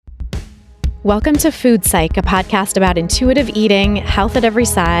Welcome to Food Psych, a podcast about intuitive eating, health at every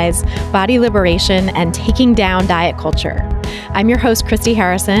size, body liberation, and taking down diet culture. I'm your host, Christy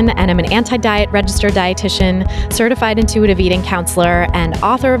Harrison, and I'm an anti-diet registered dietitian, certified intuitive eating counselor, and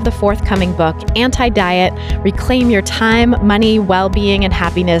author of the forthcoming book, Anti-Diet: Reclaim Your Time, Money, Well-Being, and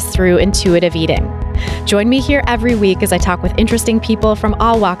Happiness Through Intuitive Eating. Join me here every week as I talk with interesting people from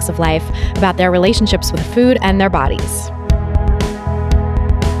all walks of life about their relationships with food and their bodies.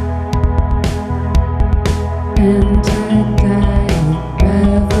 Anti-diet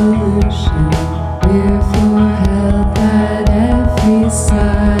revolution, we're for health at every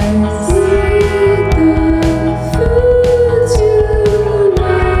size. Eat the foods you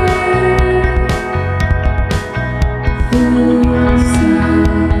like. Food Psych.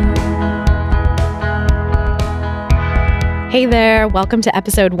 Hey there, welcome to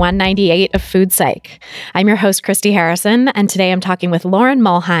episode 198 of Food Psych. I'm your host, Christy Harrison, and today I'm talking with Lauren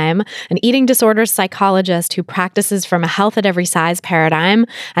Muhlheim, an eating disorders psychologist who practices from a health at every size paradigm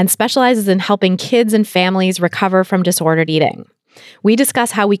and specializes in helping kids and families recover from disordered eating. We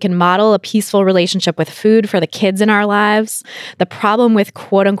discuss how we can model a peaceful relationship with food for the kids in our lives, the problem with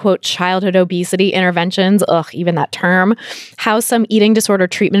quote-unquote childhood obesity interventions, even that term, how some eating disorder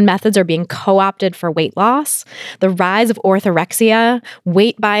treatment methods are being co-opted for weight loss, the rise of orthorexia,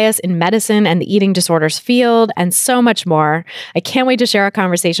 weight bias in medicine and the eating disorders field, and so much more. I can't wait to share a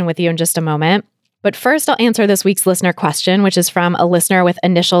conversation with you in just a moment. But first, I'll answer this week's listener question, which is from a listener with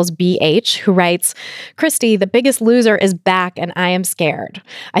initials BH, who writes, Christy, The Biggest Loser is back and I am scared.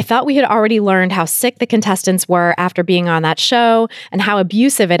 I thought we had already learned how sick the contestants were after being on that show and how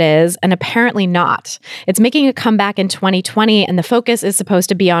abusive it is, and apparently not. It's making a comeback in 2020, and the focus is supposed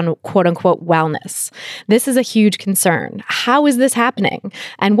to be on quote-unquote wellness. This is a huge concern. How is this happening?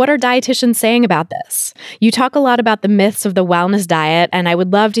 And what are dietitians saying about this? You talk a lot about the myths of the wellness diet, and I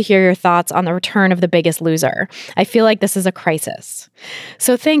would love to hear your thoughts on the return of The Biggest Loser. I feel like this is a crisis.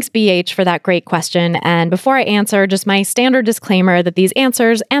 So thanks, BH, for that great question. And before I answer, just my standard disclaimer that these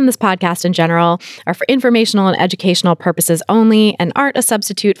answers and this podcast in general are for informational and educational purposes only and aren't a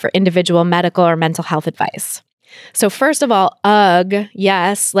substitute for individual medical or mental health advice. So first of all,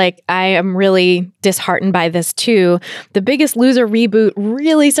 yes, I am really disheartened by this too. The Biggest Loser reboot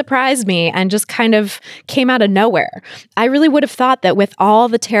really surprised me and just kind of came out of nowhere. I really would have thought that with all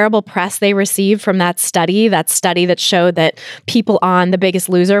the terrible press they received from that study that showed that people on The Biggest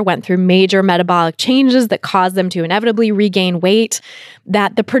Loser went through major metabolic changes that caused them to inevitably regain weight,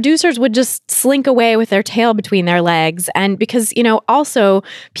 that the producers would just slink away with their tail between their legs. And because, also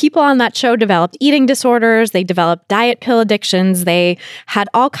people on that show developed eating disorders, they developed diet pill addictions, they had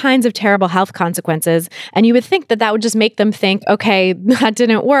all kinds of terrible health consequences. And you would think that that would just make them think, okay, that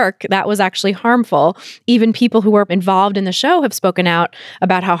didn't work. That was actually harmful. Even people who were involved in the show have spoken out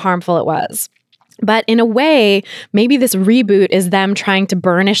about how harmful it was. But in a way, maybe this reboot is them trying to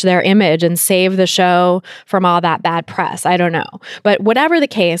burnish their image and save the show from all that bad press. I don't know. But whatever the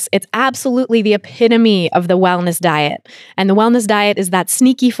case, it's absolutely the epitome of the wellness diet. And the wellness diet is that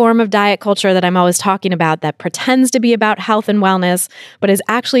sneaky form of diet culture that I'm always talking about that pretends to be about health and wellness, but is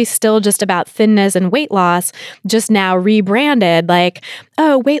actually still just about thinness and weight loss, just now rebranded like,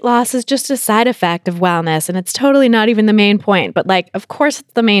 oh, weight loss is just a side effect of wellness. And it's totally not even the main point. But of course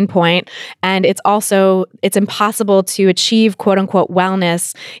it's the main point. And it's impossible to achieve quote unquote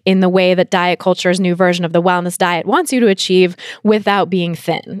wellness in the way that diet culture's new version of the wellness diet wants you to achieve without being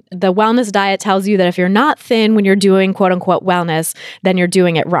thin. The wellness diet tells you that if you're not thin when you're doing quote unquote wellness, then you're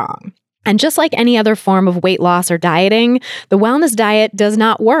doing it wrong. And just like any other form of weight loss or dieting, the wellness diet does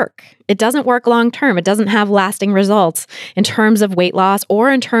not work. It doesn't work long term. It doesn't have lasting results in terms of weight loss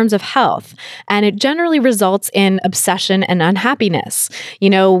or in terms of health. And it generally results in obsession and unhappiness.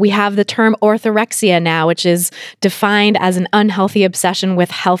 We have the term orthorexia now, which is defined as an unhealthy obsession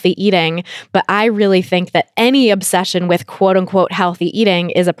with healthy eating. But I really think that any obsession with quote unquote healthy eating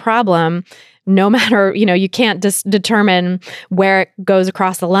is a problem. No matter, you can't determine where it goes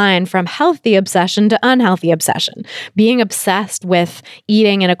across the line from healthy obsession to unhealthy obsession. Being obsessed with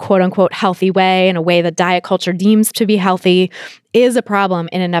eating in a quote unquote healthy way, in a way that diet culture deems to be healthy, is a problem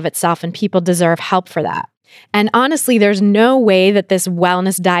in and of itself, and people deserve help for that. And honestly, there's no way that this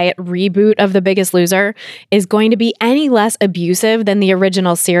wellness diet reboot of The Biggest Loser is going to be any less abusive than the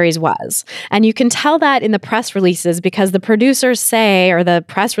original series was. And you can tell that in the press releases because the producers say, or the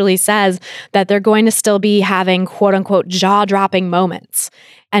press release says, that they're going to still be having quote unquote jaw-dropping moments.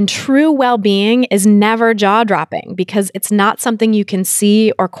 And true well-being is never jaw-dropping because it's not something you can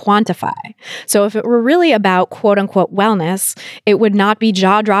see or quantify. So if it were really about quote-unquote wellness, it would not be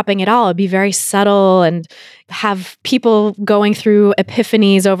jaw-dropping at all. It'd be very subtle and have people going through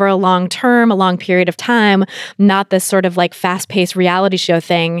epiphanies over a long period of time, not this sort of like fast-paced reality show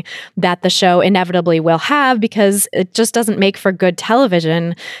thing that the show inevitably will have, because it just doesn't make for good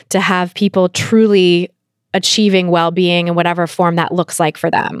television to have people truly achieving well-being in whatever form that looks like for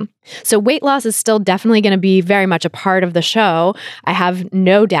them. So weight loss is still definitely going to be very much a part of the show. I have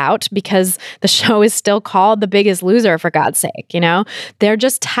no doubt, because the show is still called The Biggest Loser, for God's sake. They're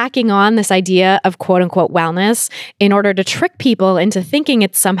just tacking on this idea of quote unquote wellness in order to trick people into thinking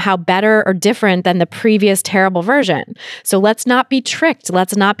it's somehow better or different than the previous terrible version. So let's not be tricked.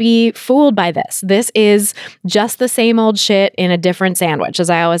 Let's not be fooled by this. This is just the same old shit in a different sandwich, as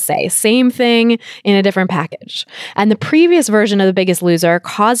I always say. Same thing in a different package. And the previous version of The Biggest Loser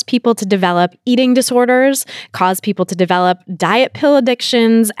caused people to develop eating disorders, caused people to develop diet pill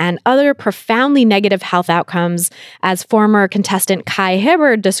addictions, and other profoundly negative health outcomes, as former contestant Kai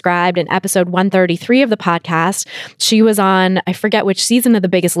Hibbard described in episode 133 of the podcast. She was on, I forget which season of The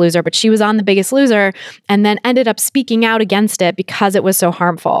Biggest Loser, but she was on The Biggest Loser and then ended up speaking out against it because it was so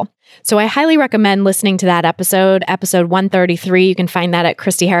harmful. So I highly recommend listening to that episode 133. You can find that at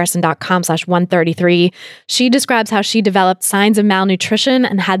christyharrison.com/133. She describes how she developed signs of malnutrition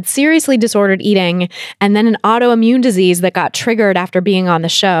and had seriously disordered eating, and then an autoimmune disease that got triggered after being on the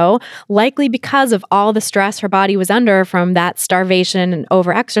show, likely because of all the stress her body was under from that starvation and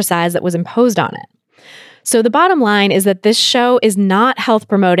overexercise that was imposed on it. So the bottom line is that this show is not health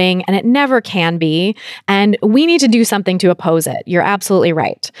promoting, and it never can be, and we need to do something to oppose it. You're absolutely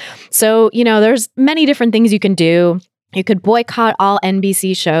right. So, there's many different things you can do. You could boycott all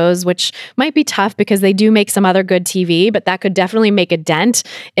NBC shows, which might be tough because they do make some other good TV, but that could definitely make a dent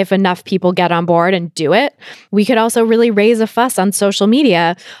if enough people get on board and do it. We could also really raise a fuss on social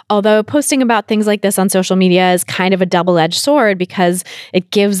media, although posting about things like this on social media is kind of a double-edged sword because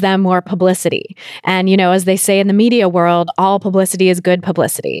it gives them more publicity. And, as they say in the media world, all publicity is good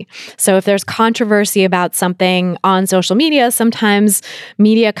publicity. So if there's controversy about something on social media, sometimes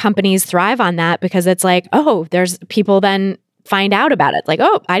media companies thrive on that because it's like, oh, there's people then find out about it. Like,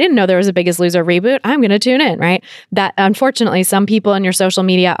 oh, I didn't know there was a Biggest Loser reboot. I'm going to tune in, right? That, unfortunately, some people in your social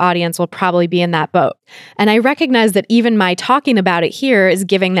media audience will probably be in that boat. And I recognize that even my talking about it here is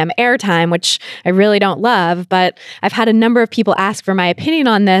giving them airtime, which I really don't love, but I've had a number of people ask for my opinion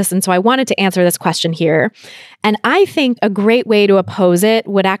on this, and so I wanted to answer this question here. And I think a great way to oppose it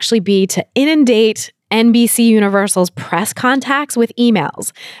would actually be to inundate NBC Universal's press contacts with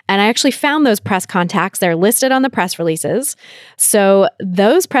emails. And I actually found those press contacts. They're listed on the press releases. So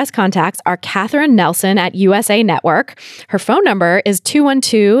those press contacts are Catherine Nelson at USA Network. Her phone number is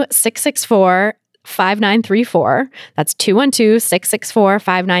 212-664-5934. That's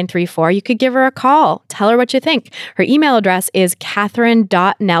 212-664-5934. You could give her a call. Tell her what you think. Her email address is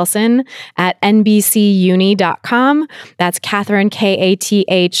catherine.nelson@nbcuni.com. That's Catherine,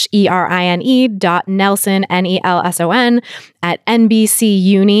 Katherine.Nelson, Nelson, at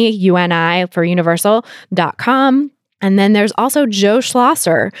NBCuni, UNI for Universal.com. And then there's also Joe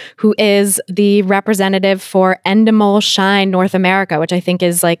Schlosser, who is the representative for Endemol Shine North America, which I think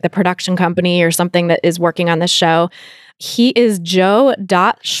is like the production company or something that is working on this show. He is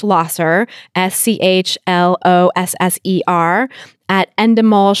joe.schlosser, SCHLOSSER, at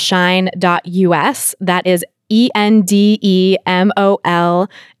endemolshine.us. That is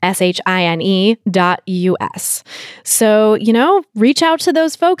ENDEMOLSHINE.US. So, reach out to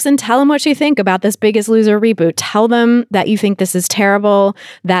those folks and tell them what you think about this Biggest Loser reboot. Tell them that you think this is terrible,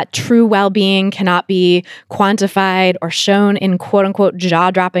 that true well-being cannot be quantified or shown in quote-unquote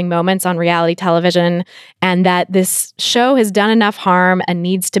jaw-dropping moments on reality television, and that this show has done enough harm and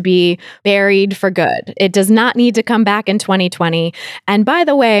needs to be buried for good. It does not need to come back in 2020. And by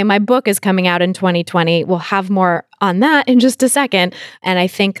the way, my book is coming out in 2020. We'll have more on that in just a second. And I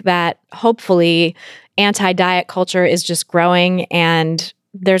think that hopefully anti-diet culture is just growing, and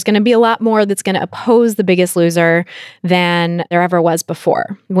there's going to be a lot more that's going to oppose The Biggest Loser than there ever was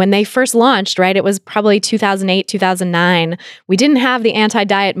before. When they first launched, right, it was probably 2008, 2009. We didn't have the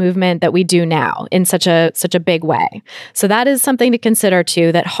anti-diet movement that we do now in such a big way. So that is something to consider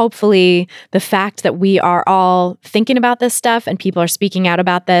too, that hopefully the fact that we are all thinking about this stuff and people are speaking out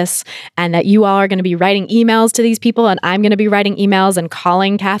about this, and that you all are going to be writing emails to these people, and I'm going to be writing emails and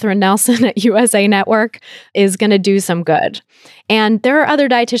calling Catherine Nelson at USA Network, is going to do some good. And there are other other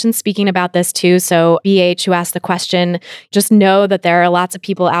dietitians speaking about this too. So BH, who asked the question, just know that there are lots of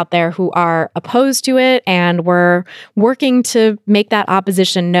people out there who are opposed to it, and we're working to make that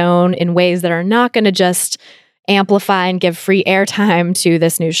opposition known in ways that are not going to just amplify and give free airtime to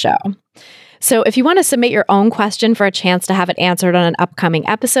this new show. So if you want to submit your own question for a chance to have it answered on an upcoming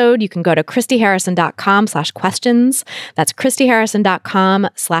episode, you can go to christyharrison.com/questions. That's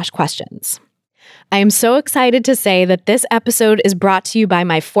christyharrison.com/questions. I am so excited to say that this episode is brought to you by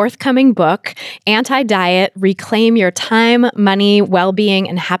my forthcoming book, Anti-Diet: Reclaim Your Time, Money, Well-Being,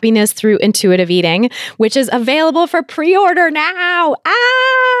 and Happiness Through Intuitive Eating, which is available for pre-order now.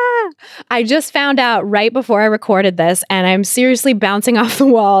 I just found out right before I recorded this, and I'm seriously bouncing off the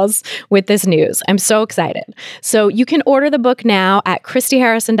walls with this news. I'm so excited. So you can order the book now at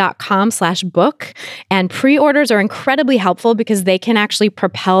christyharrison.com/book, and pre-orders are incredibly helpful because they can actually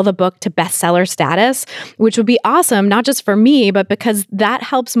propel the book to bestseller status, which would be awesome, not just for me, but because that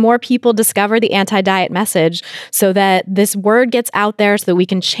helps more people discover the anti-diet message so that this word gets out there so that we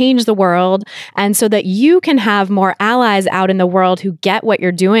can change the world and so that you can have more allies out in the world who get what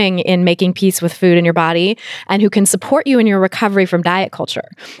you're doing in making peace with food in your body and who can support you in your recovery from diet culture.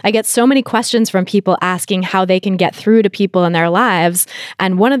 I get so many questions from people asking how they can get through to people in their lives.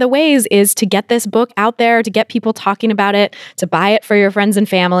 And one of the ways is to get this book out there, to get people talking about it, to buy it for your friends and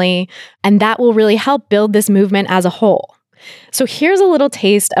family. And that will really help build this movement as a whole. So here's a little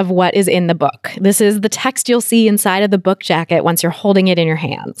taste of what is in the book. This is the text you'll see inside of the book jacket once you're holding it in your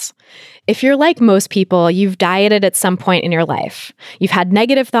hands. If you're like most people, you've dieted at some point in your life. You've had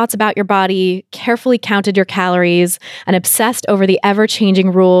negative thoughts about your body, carefully counted your calories, and obsessed over the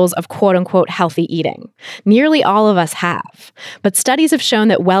ever-changing rules of quote-unquote healthy eating. Nearly all of us have. But studies have shown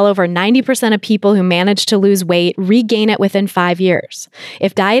that well over 90% of people who manage to lose weight regain it within 5 years.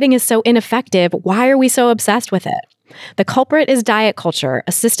 If dieting is so ineffective, why are we so obsessed with it? The culprit is diet culture,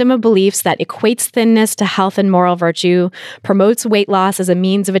 a system of beliefs that equates thinness to health and moral virtue, promotes weight loss as a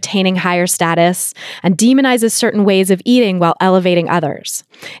means of attaining higher status, and demonizes certain ways of eating while elevating others.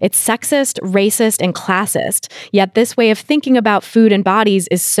 It's sexist, racist, and classist, yet this way of thinking about food and bodies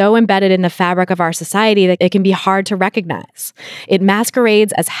is so embedded in the fabric of our society that it can be hard to recognize. It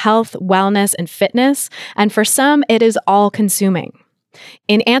masquerades as health, wellness, and fitness, and for some, it is all-consuming.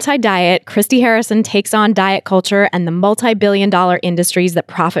 In Anti-Diet, Christy Harrison takes on diet culture and the multi-billion-dollar industries that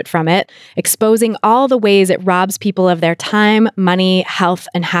profit from it, exposing all the ways it robs people of their time, money, health,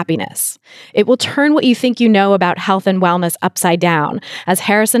 and happiness. It will turn what you think you know about health and wellness upside down, as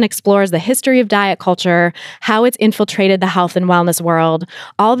Harrison explores the history of diet culture, how it's infiltrated the health and wellness world,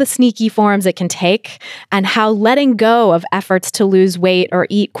 all the sneaky forms it can take, and how letting go of efforts to lose weight or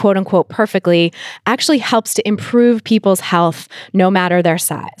eat quote-unquote perfectly actually helps to improve people's health, no matter their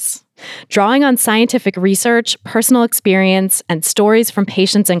size. Drawing on scientific research, personal experience, and stories from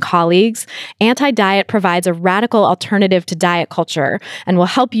patients and colleagues, Anti-Diet provides a radical alternative to diet culture and will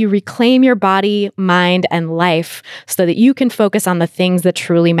help you reclaim your body, mind, and life so that you can focus on the things that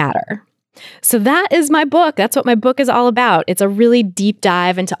truly matter. So that is my book. That's what my book is all about. It's a really deep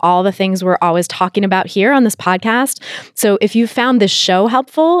dive into all the things we're always talking about here on this podcast. So if you found this show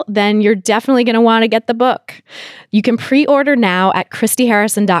helpful, then you're definitely going to want to get the book. You can pre-order now at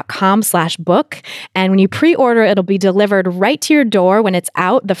christyharrison.com/book. And when you pre-order, it'll be delivered right to your door when it's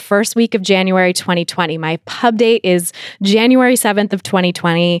out the first week of January 2020. My pub date is January 7th of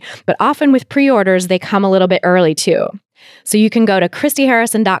 2020, but often with pre-orders, they come a little bit early too. So you can go to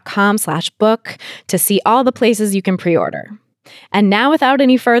christyharrison.com/book to see all the places you can pre-order. And now, without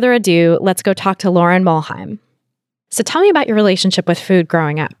any further ado, let's go talk to Lauren Muhlheim. So tell me about your relationship with food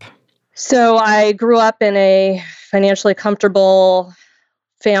growing up. So I grew up in a financially comfortable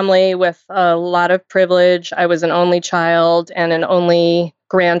family with a lot of privilege. I was an only child and an only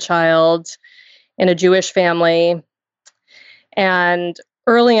grandchild in a Jewish family. And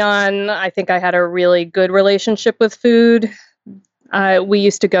early on, I think I had a really good relationship with food. We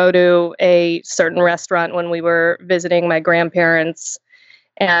used to go to a certain restaurant when we were visiting my grandparents,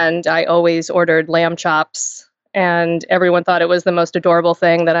 and I always ordered lamb chops. And everyone thought it was the most adorable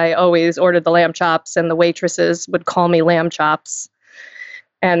thing that I always ordered the lamb chops, and the waitresses would call me lamb chops.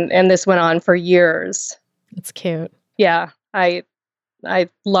 And this went on for years. That's cute. Yeah, I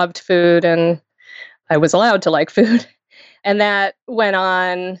loved food, and I was allowed to like food. And that went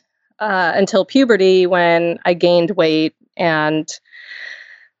on until puberty, when I gained weight. And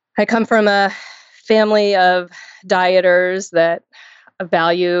I come from a family of dieters that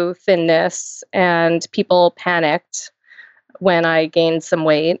value thinness, and people panicked when I gained some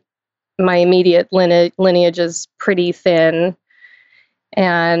weight. My immediate lineage is pretty thin,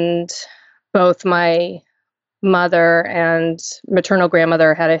 and both my mother and maternal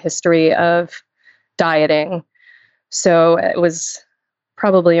grandmother had a history of dieting. So it was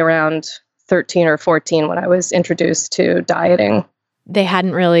probably around 13 or 14 when I was introduced to dieting. They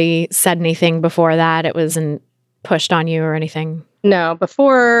hadn't really said anything before that. It wasn't pushed on you or anything. No,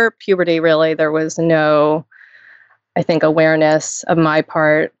 before puberty, really, there was no, I think, awareness of my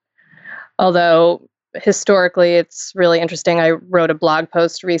part. Although historically, it's really interesting. I wrote a blog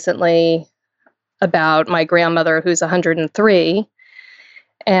post recently about my grandmother, who's 103.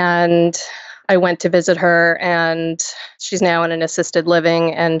 And I went to visit her, and she's now in an assisted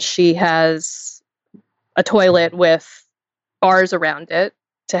living, and she has a toilet with bars around it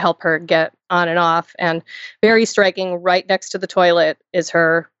to help her get on and off. And very striking, right next to the toilet is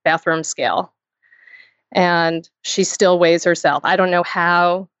her bathroom scale. And she still weighs herself. I don't know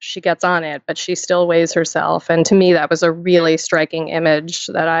how she gets on it, but she still weighs herself. And to me, that was a really striking image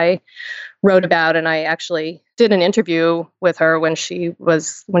that I wrote about. And I actually did an interview with her when she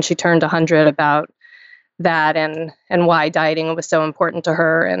turned 100 about that and why dieting was so important to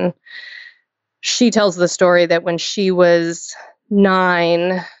her. And she tells the story that when she was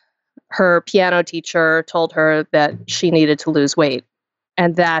 9, her piano teacher told her that she needed to lose weight.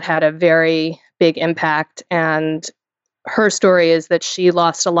 And that had a very big impact. And her story is that she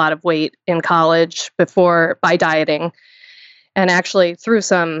lost a lot of weight in college by dieting, and actually through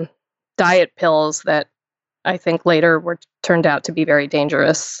some diet pills that I think later turned out to be very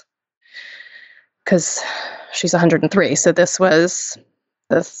dangerous, because she's 103. So this was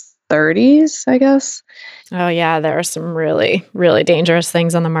the 30s, I guess. Oh, yeah. There are some really, really dangerous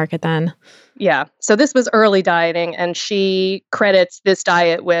things on the market then. Yeah. So this was early dieting, and she credits this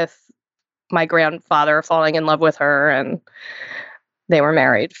diet with my grandfather falling in love with her, and they were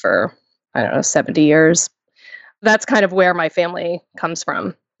married for, 70 years. That's kind of where my family comes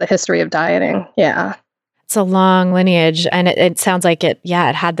from, the history of dieting. Yeah. It's a long lineage, and it sounds like it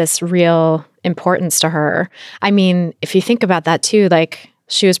had this real importance to her. I mean, if you think about that too, like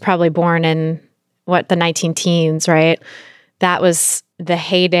she was probably born in the 19-teens, right? That was the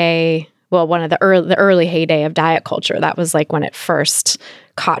heyday. Well, one of the early heyday of diet culture. That was like when it first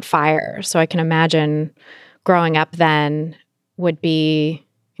caught fire. So I can imagine growing up then would be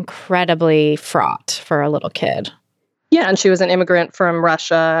incredibly fraught for a little kid. Yeah, and she was an immigrant from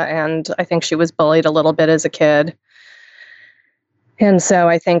Russia, and I think she was bullied a little bit as a kid. And so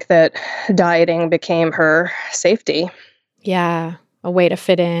I think that dieting became her safety. Yeah, a way to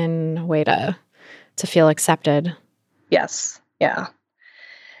fit in, a way to feel accepted. Yes, yeah.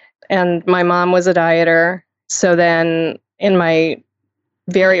 And my mom was a dieter. So then in my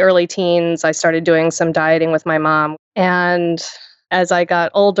very early teens, I started doing some dieting with my mom. And as I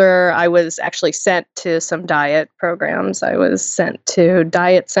got older, I was actually sent to some diet programs. I was sent to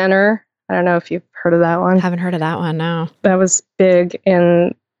Diet Center. I don't know if you've heard of that one. Haven't heard of that one, no. That was big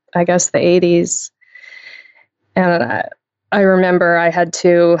in, I guess, the 80s. And I remember I had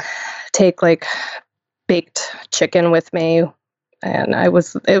to take like baked chicken with me. And it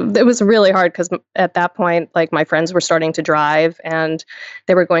was really hard because at that point, like my friends were starting to drive and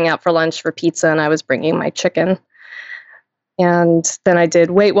they were going out for lunch for pizza, and I was bringing my chicken. And then I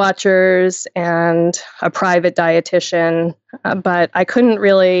did Weight Watchers and a private dietitian, but I couldn't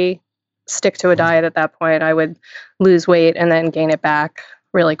really stick to a diet at that point. I would lose weight and then gain it back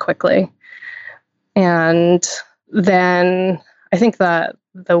really quickly. And then I think the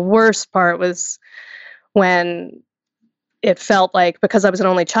worst part was when it felt like, because I was an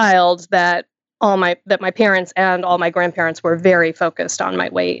only child, that my parents and all my grandparents were very focused on my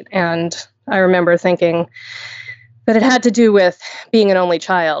weight. And I remember thinking that it had to do with being an only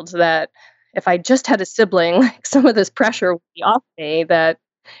child, that if I just had a sibling, like some of this pressure would be off me, that,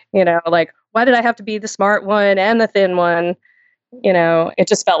 like, why did I have to be the smart one and the thin one? It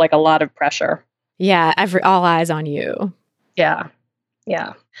just felt like a lot of pressure. Yeah, all eyes on you. Yeah.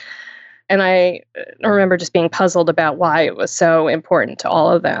 Yeah. And I remember just being puzzled about why it was so important to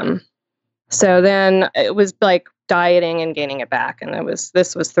all of them. So then it was like dieting and gaining it back. And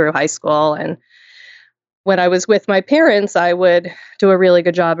this was through high school. And when I was with my parents, I would do a really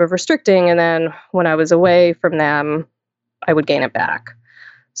good job of restricting. And then when I was away from them, I would gain it back.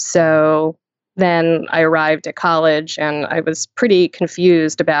 So then I arrived at college and I was pretty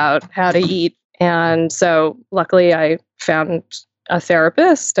confused about how to eat. And so luckily I found a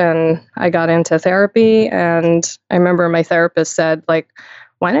therapist and I got into therapy. And I remember my therapist said, like,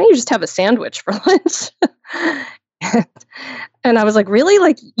 why don't you just have a sandwich for lunch? And I was like, really?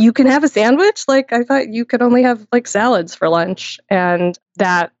 Like, you can have a sandwich? Like, I thought you could only have like salads for lunch. And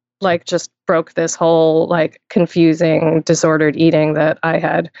that like just broke this whole like confusing disordered eating that I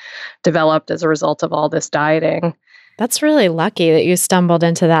had developed as a result of all this dieting. That's really lucky that you stumbled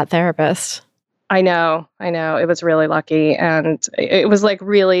into that therapist. I know. It was really lucky. And it was like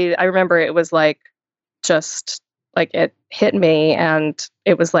really, I remember it was like just like it hit me and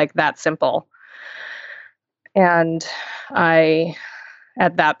it was like that simple. And I,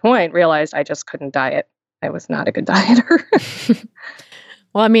 at that point, realized I just couldn't diet. I was not a good dieter.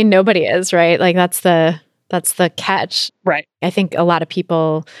 Well, I mean, nobody is, right? Like that's the catch. Right. I think a lot of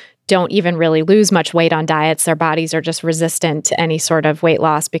people don't even really lose much weight on diets. Their bodies are just resistant to any sort of weight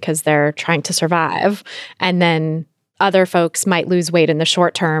loss because they're trying to survive. And then other folks might lose weight in the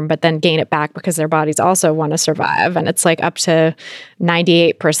short term, but then gain it back because their bodies also want to survive. And it's like up to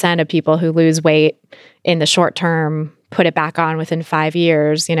 98% of people who lose weight in the short term put it back on within 5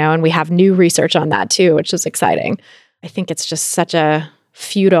 years, and we have new research on that too, which is exciting. I think it's just such a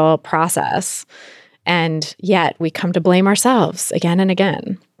futile process. And yet we come to blame ourselves again and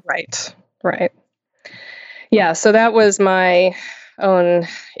again. Right. Yeah, so that was my own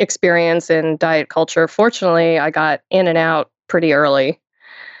experience in diet culture. Fortunately, I got in and out pretty early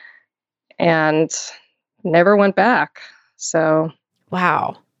and never went back. So,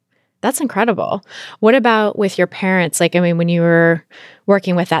 wow. That's incredible. What about with your parents? Like, I mean, when you were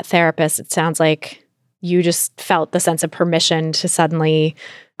working with that therapist, it sounds like you just felt the sense of permission to suddenly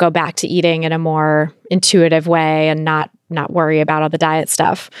go back to eating in a more intuitive way and not worry about all the diet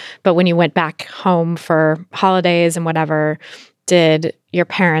stuff. But when you went back home for holidays and whatever, did your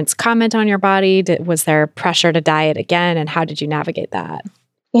parents comment on your body? Was there pressure to diet again? And how did you navigate that?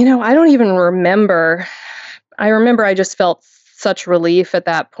 I don't even remember. I remember I just felt such relief at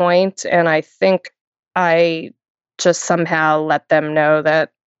that point, and I think I just somehow let them know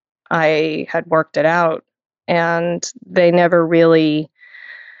that I had worked it out, and they never really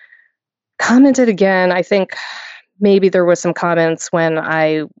commented again. I think maybe there was some comments when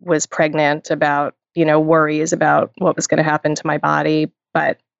I was pregnant about, worries about what was going to happen to my body,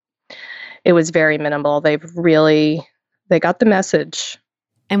 but it was very minimal. They got the message.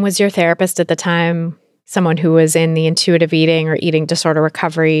 And was your therapist at the time someone who was in the intuitive eating or eating disorder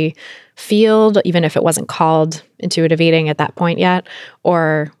recovery field, even if it wasn't called intuitive eating at that point yet?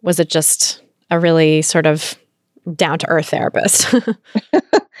 Or was it just a really sort of down-to-earth therapist?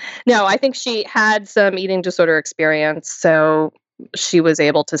 No, I think she had some eating disorder experience, so she was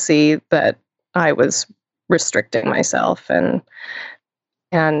able to see that I was restricting myself and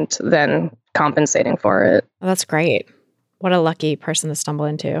then compensating for it. Well, that's great. What a lucky person to stumble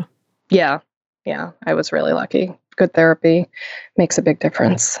into. Yeah, I was really lucky. Good therapy makes a big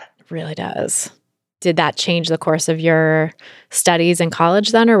difference. It really does. Did that change the course of your studies in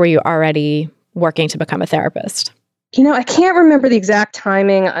college then, or were you already working to become a therapist? I can't remember the exact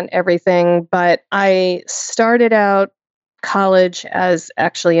timing on everything, but I started out college as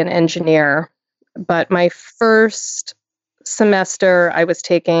actually an engineer. But my first semester, I was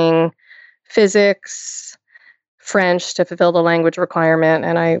taking physics, French to fulfill the language requirement,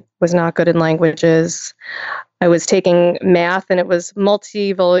 and I was not good in languages. I was taking math, and it was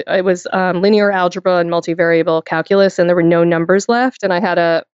linear algebra and multivariable calculus, and there were no numbers left. And I had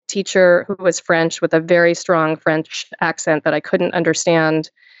a teacher who was French with a very strong French accent that I couldn't understand,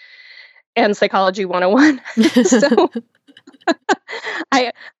 and Psychology 101. So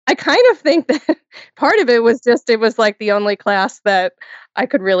I kind of think that part of it was like the only class that I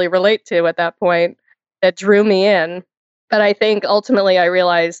could really relate to at that point that drew me in. But I think ultimately I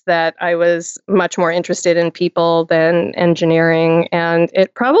realized that I was much more interested in people than engineering, and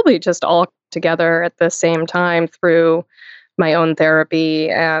it probably just all together at the same time through my own therapy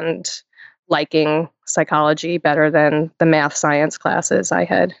and liking psychology better than the math science classes I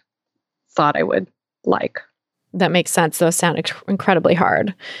had thought I would like. That makes sense. Those sound incredibly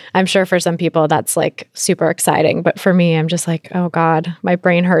hard. I'm sure for some people that's like super exciting, but for me, I'm just like, oh God, my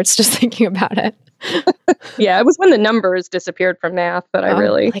brain hurts just thinking about it. Yeah, it was when the numbers disappeared from math that I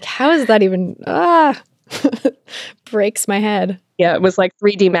really... Like, how is that even... breaks my head. Yeah, it was like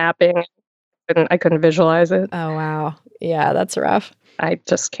 3D mapping. I couldn't visualize it. Oh, wow. Yeah, that's rough. I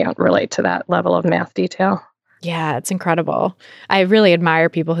just can't relate to that level of math detail. Yeah, it's incredible. I really admire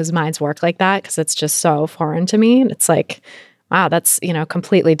people whose minds work like that because it's just so foreign to me. And it's like, wow, that's,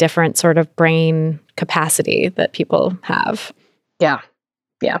 completely different sort of brain capacity that people have. Yeah.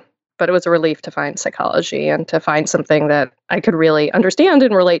 But it was a relief to find psychology and to find something that I could really understand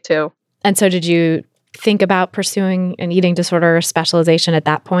and relate to. And so did you think about pursuing an eating disorder specialization at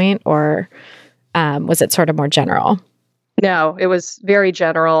that point, or was it sort of more general? No, it was very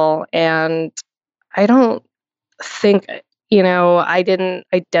general. And I don't think, I didn't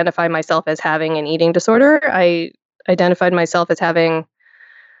identify myself as having an eating disorder. I identified myself as having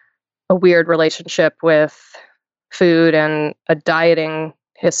a weird relationship with food and a dieting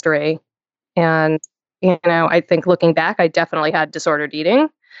history. And, I think looking back, I definitely had disordered eating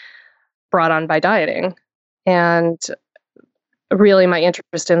brought on by dieting. And really, my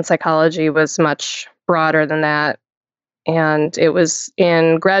interest in psychology was much broader than that. And it was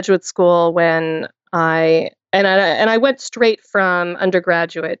in graduate school when I went straight from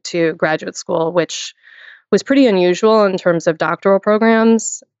undergraduate to graduate school, which was pretty unusual in terms of doctoral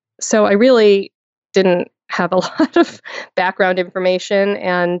programs. So I really didn't have a lot of background information,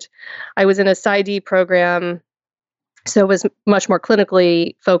 and I was in a PsyD program, so it was much more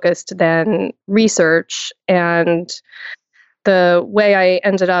clinically focused than research. And the way I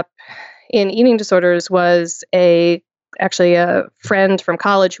ended up in eating disorders was actually a friend from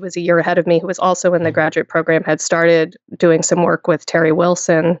college who was a year ahead of me, who was also in the graduate program, had started doing some work with Terry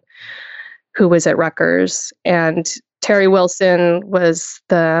Wilson, who was at Rutgers. And Terry Wilson was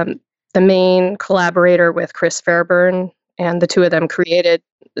the main collaborator with Chris Fairburn, and the two of them created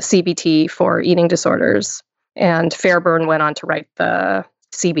the CBT for eating disorders. And Fairburn went on to write the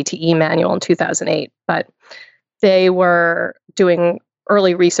CBTE manual in 2008. But they were doing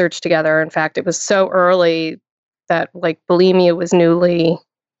early research together. In fact, it was so early that bulimia was newly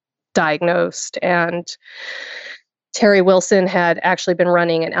diagnosed, and Terry Wilson had actually been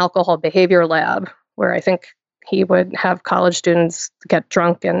running an alcohol behavior lab where I think he would have college students get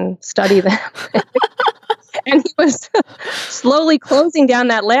drunk and study them. And he was slowly closing down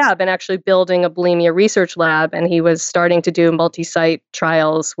that lab and actually building a bulimia research lab. And he was starting to do multi-site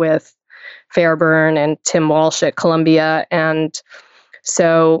trials with Fairburn and Tim Walsh at Columbia. And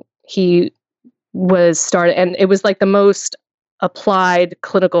so he was started, and it was like the most applied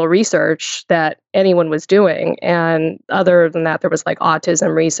clinical research that anyone was doing. And other than that, there was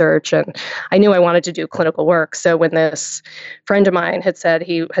autism research, and I knew I wanted to do clinical work. So when this friend of mine had said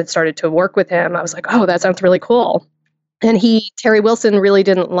he had started to work with him, I was like, oh, that sounds really cool. And Terry Wilson really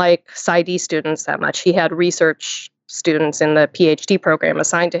didn't like PsyD students that much. He had research students in the PhD program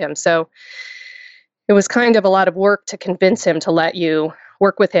assigned to him. So it was kind of a lot of work to convince him to let you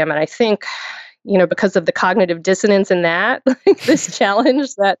work with him. And I think, because of the cognitive dissonance in that, this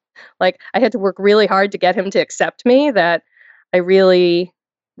challenge that I had to work really hard to get him to accept me, that I really,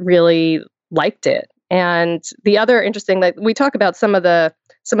 really liked it. And the other interesting, we talk about some of the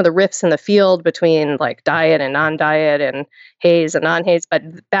rifts in the field between diet and non-diet and haze and non-haze. But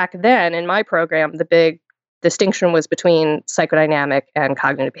back then in my program, the big distinction was between psychodynamic and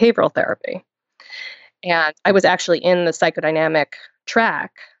cognitive behavioral therapy. And I was actually in the psychodynamic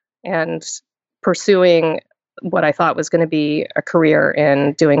track and pursuing what I thought was going to be a career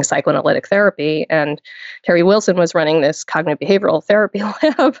in doing psychoanalytic therapy. And Terry Wilson was running this cognitive behavioral therapy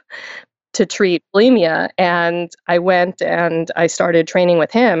lab to treat bulimia. And I went and I started training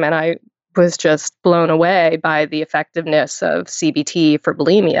with him, and I was just blown away by the effectiveness of CBT for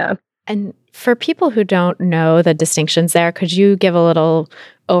bulimia. And for people who don't know the distinctions there, could you give a little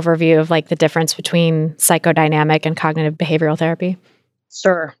overview of the difference between psychodynamic and cognitive behavioral therapy?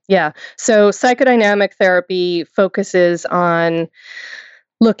 Sure. Yeah. So psychodynamic therapy focuses on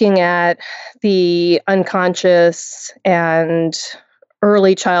looking at the unconscious and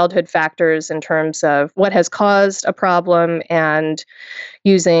early childhood factors in terms of what has caused a problem, and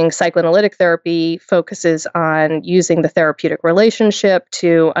using psychoanalytic therapy focuses on using the therapeutic relationship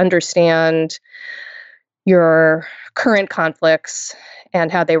to understand your current conflicts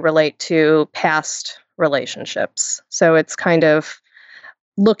and how they relate to past relationships. So it's kind of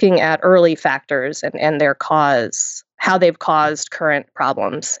looking at early factors and their cause, how they've caused current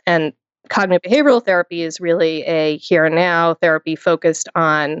problems. And cognitive behavioral therapy is really a here and now therapy focused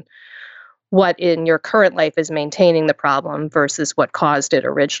on what in your current life is maintaining the problem versus what caused it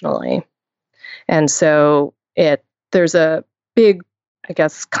originally. And so there's a big,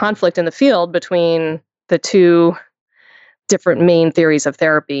 conflict in the field between the two different main theories of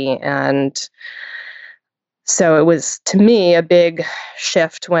therapy. And so it was, to me, a big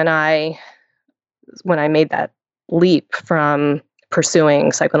shift when I made that leap from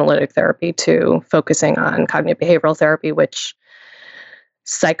pursuing psychoanalytic therapy to focusing on cognitive behavioral therapy, which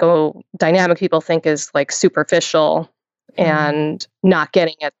psychodynamic people think is superficial and not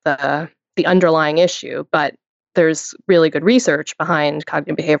getting at the underlying issue. But there's really good research behind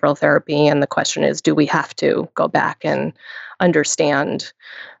cognitive behavioral therapy, and the question is, do we have to go back and understand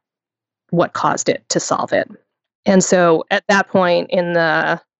what caused it to solve it? And so at that point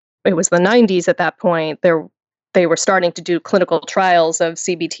it was the 90s at that point, they were starting to do clinical trials of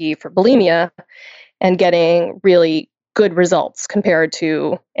CBT for bulimia and getting really good results compared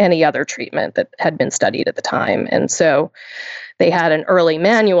to any other treatment that had been studied at the time. And so they had an early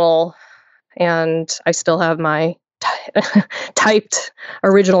manual, and I still have my typed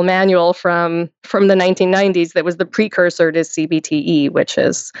original manual from the 1990s that was the precursor to CBTE, which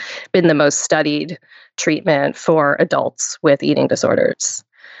has been the most studied treatment for adults with eating disorders.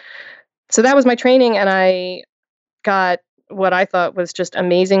 So that was my training, and I got what I thought was just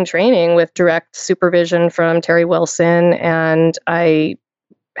amazing training with direct supervision from Terry Wilson, and I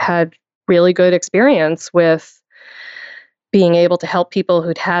had really good experience with being able to help people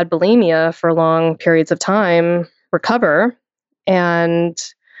who'd had bulimia for long periods of time recover. And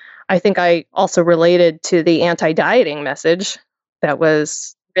I think I also related to the anti-dieting message that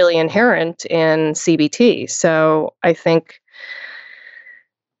was really inherent in CBT. So I think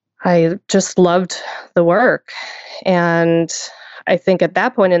I just loved the work. And I think at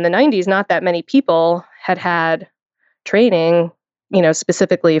that point in the 90s, not that many people had training,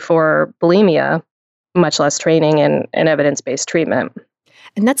 specifically for bulimia, much less training in evidence-based treatment.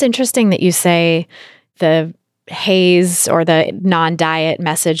 And that's interesting that you say the HAES or the non-diet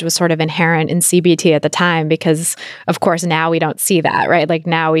message was sort of inherent in CBT at the time, because of course now we don't see that, right? Like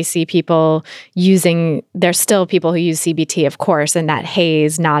now we see people there's still people who use CBT, of course, in that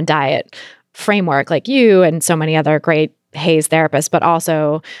HAES non-diet framework, like you and so many other great HAES therapists, but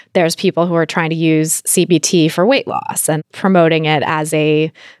also there's people who are trying to use CBT for weight loss and promoting it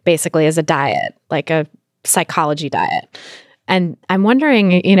basically as a diet, like a psychology diet. And I'm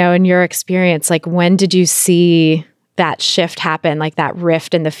wondering, in your experience, like when did you see that shift happen, like that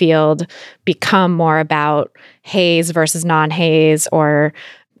rift in the field become more about HAES versus non-HAES or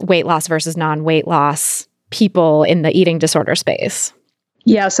weight loss versus non-weight loss people in the eating disorder space?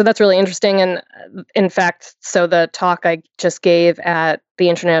 Yeah, so that's really interesting. And in fact, so the talk I just gave at the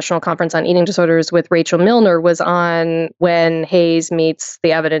International Conference on Eating Disorders with Rachel Milner was on when HAES meets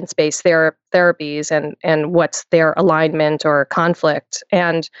the evidence-based therapies and what's their alignment or conflict.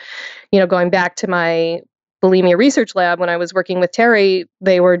 And, going back to my bulimia research lab, when I was working with Terry,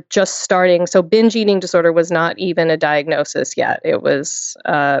 they were just starting. So binge eating disorder was not even a diagnosis yet. It was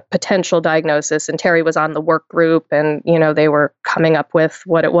a potential diagnosis. And Terry was on the work group and, they were coming up with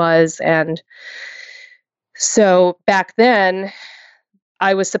what it was. And so back then,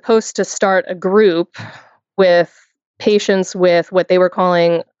 I was supposed to start a group with patients with what they were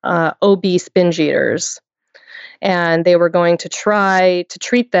calling obese binge eaters. And they were going to try to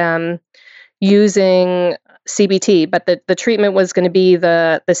treat them using CBT, but the treatment was going to be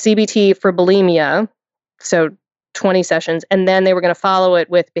the CBT for bulimia, so 20 sessions, and then they were going to follow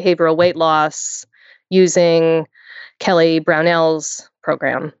it with behavioral weight loss using Kelly Brownell's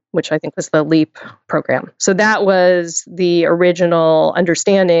program, which I think was the LEAP program. So that was the original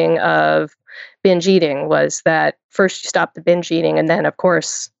understanding of binge eating, was that first you stop the binge eating, and then, of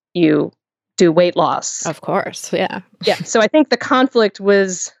course, you do weight loss. Of course, yeah. Yeah, so I think the conflict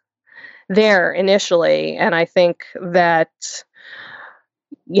was there initially. And I think that,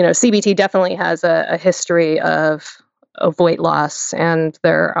 CBT definitely has a history of weight loss. And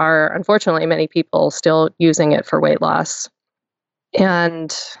there are, unfortunately, many people still using it for weight loss.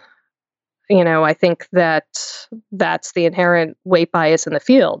 And, I think that that's the inherent weight bias in the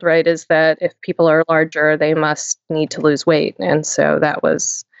field, right? Is that if people are larger, they must need to lose weight. And so that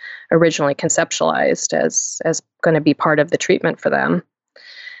was originally conceptualized as going to be part of the treatment for them.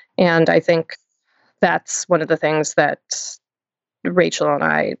 And I think that's one of the things that Rachel and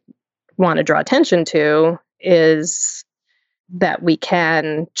I want to draw attention to, is that we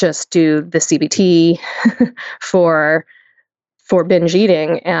can just do the CBT for binge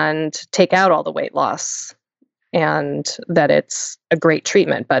eating and take out all the weight loss, and that it's a great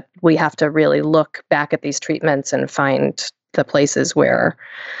treatment. But we have to really look back at these treatments and find the places where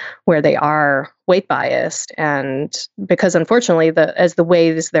they are weight biased. And because unfortunately, as the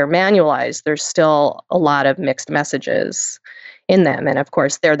ways they're manualized, there's still a lot of mixed messages in them. And of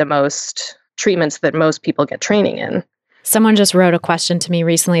course, they're the most treatments that most people get training in. Someone just wrote a question to me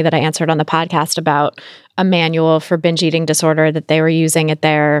recently that I answered on the podcast about a manual for binge eating disorder that they were using at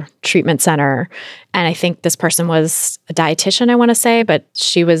their treatment center. And I think this person was a dietitian, I want to say, but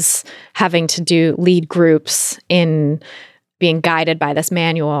she was having to lead groups in being guided by this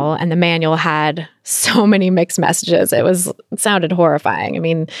manual, and the manual had so many mixed messages. It sounded horrifying. I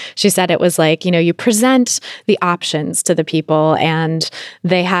mean, she said it was like, you present the options to the people, and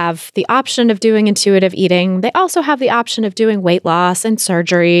they have the option of doing intuitive eating. They also have the option of doing weight loss and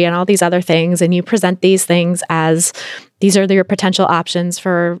surgery and all these other things. And you present these things as these are your potential options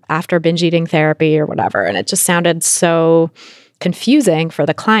for after binge eating therapy or whatever. And it just sounded so confusing for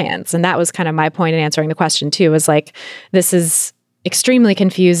the clients. And that was kind of my point in answering the question too, was like, this is extremely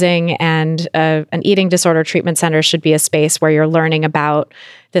confusing, and an eating disorder treatment center should be a space where you're learning about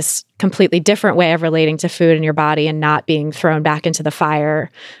this completely different way of relating to food in your body and not being thrown back into the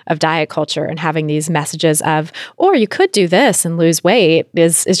fire of diet culture and having these messages of, or you could do this and lose weight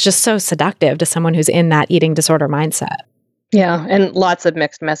is just so seductive to someone who's in that eating disorder mindset. Yeah, and lots of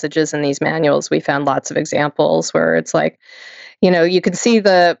mixed messages in these manuals. We found lots of examples where it's like, you can see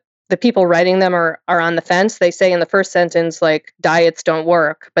the people writing them are on the fence. They say in the first sentence, like, diets don't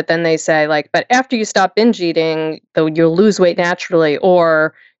work, but then they say, like, but after you stop binge eating, though, you'll lose weight naturally,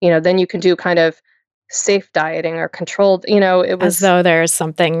 or then you can do kind of safe dieting or controlled. It was as though there's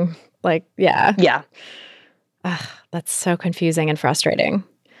something like, yeah. Ugh, that's so confusing and frustrating.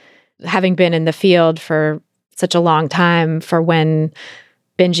 Having been in the field for such a long time, for when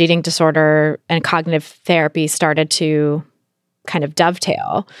binge eating disorder and cognitive therapy started to kind of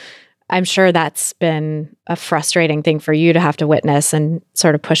dovetail, I'm sure that's been a frustrating thing for you to have to witness and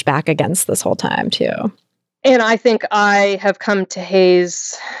sort of push back against this whole time too. And I think I have come to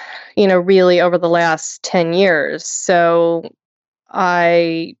Hays, really over the last 10 years. So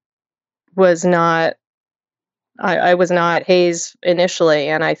I was not Hays initially.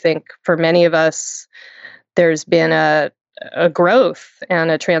 And I think for many of us, there's been a growth and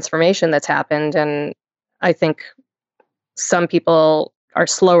a transformation that's happened. And I think some people are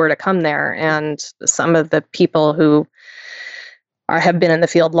slower to come there. And some of the people who have been in the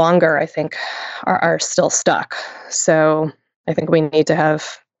field longer, I think, are still stuck. So I think we need to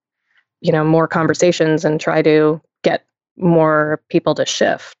have, more conversations and try to get more people to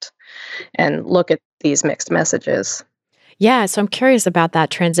shift and look at these mixed messages. Yeah, so I'm curious about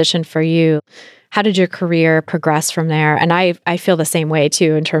that transition for you. How did your career progress from there? And I feel the same way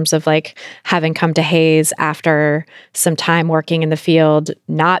too, in terms of like having come to Hays after some time working in the field,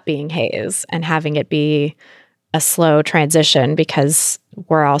 not being Hays, and having it be a slow transition because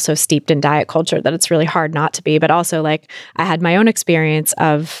we're also steeped in diet culture that it's really hard not to be. But also, like, I had my own experience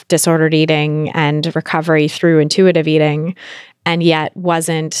of disordered eating and recovery through intuitive eating, and yet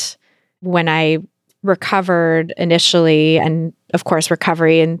wasn't, when I recovered initially, and of course,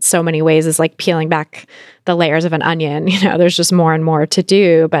 recovery in so many ways is like peeling back the layers of an onion. There's just more and more to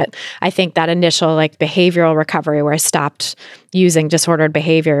do. But I think that initial like behavioral recovery where I stopped using disordered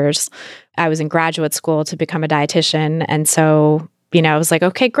behaviors, I was in graduate school to become a dietitian. And so, I was like,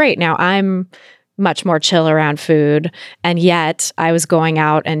 okay, great. Now I'm much more chill around food. And yet I was going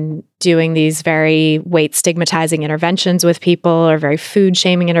out and doing these very weight stigmatizing interventions with people, or very food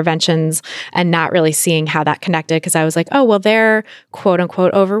shaming interventions, and not really seeing how that connected, because I was like, oh, well, they're quote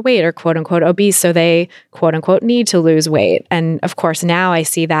unquote overweight or quote unquote obese, so they quote unquote need to lose weight. And of course, now I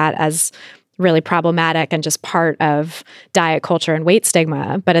see that as really problematic and just part of diet culture and weight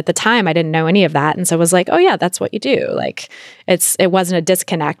stigma. But at the time, I didn't know any of that. And so I was like, oh yeah, that's what you do. Like, it wasn't a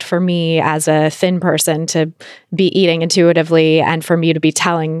disconnect for me as a thin person to be eating intuitively, and for me to be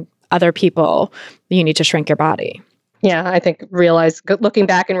telling other people, you need to shrink your body. Yeah, I think looking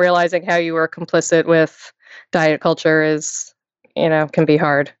back and realizing how you were complicit with diet culture is, can be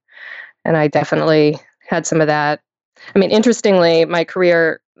hard. And I definitely had some of that. I mean, interestingly, my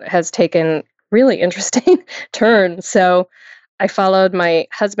career has taken really interesting turns. So I followed my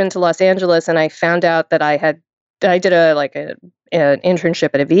husband to Los Angeles, and I found out that I did an internship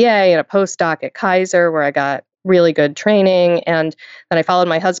at a VA and a postdoc at Kaiser, where I got really good training. And then I followed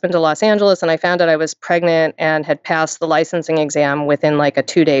my husband to Los Angeles, and I found out I was pregnant and had passed the licensing exam within like a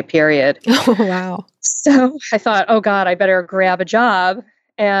 2-day period. Oh, wow. So I thought, oh God, I better grab a job.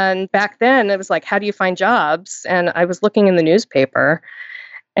 And back then it was like, how do you find jobs? And I was looking in the newspaper,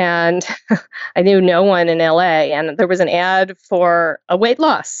 and I knew no one in LA. And there was an ad for a weight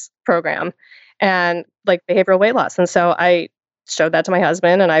loss program, and like behavioral weight loss. And so I showed that to my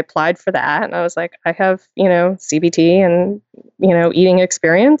husband, and I applied for that. And I was like, I have, CBT and, eating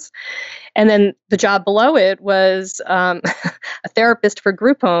experience. And then the job below it was a therapist for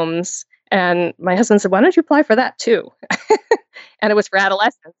group homes. And my husband said, why don't you apply for that too? And it was for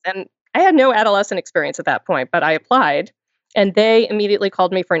adolescents. And I had no adolescent experience at that point, but I applied, and they immediately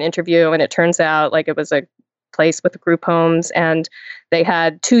called me for an interview. And it turns out like it was a place with group homes, and they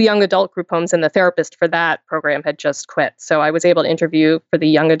had 2 young adult group homes, and the therapist for that program had just quit. So I was able to interview for the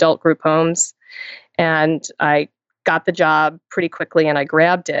young adult group homes, and I got the job pretty quickly, and I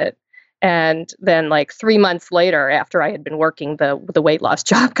grabbed it. And then like 3 months later, after I had been working, the weight loss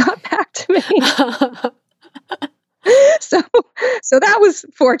job got back to me. So that was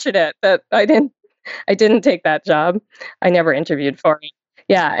fortunate that I didn't take that job. I never interviewed for it.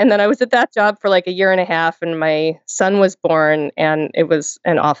 Yeah. And then I was at that job for like a year and a half, and my son was born, and it was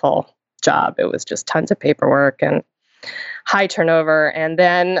an awful job. It was just tons of paperwork and high turnover. And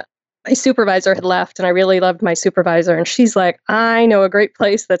then my supervisor had left, and I really loved my supervisor. And she's like, I know a great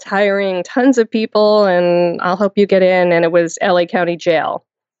place that's hiring tons of people, and I'll help you get in. And it was LA County Jail.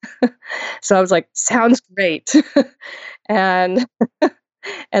 So I was like, sounds great. and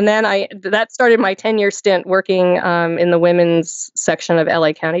and then that started my 10-year stint working in the women's section of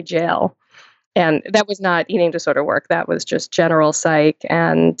LA County Jail. And that was not eating disorder work. That was just general psych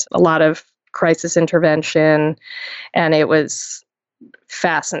and a lot of crisis intervention. And it was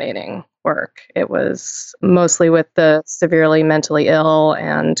fascinating work. It was mostly with the severely mentally ill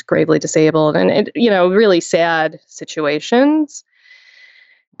and gravely disabled, and really sad situations.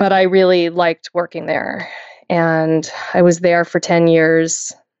 But I really liked working there. And I was there for 10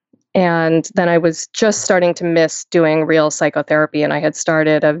 years. And then I was just starting to miss doing real psychotherapy. And I had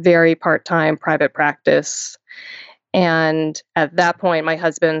started a very part-time private practice. And at that point, my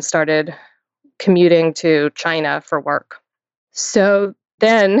husband started commuting to China for work. So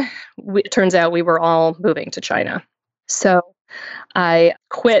then it turns out we were all moving to China. So I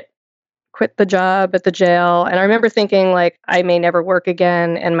quit the job at the jail. And I remember thinking, like, I may never work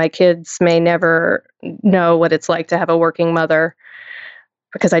again, and my kids may never know what it's like to have a working mother,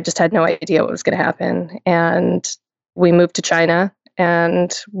 because I just had no idea what was going to happen. And we moved to China,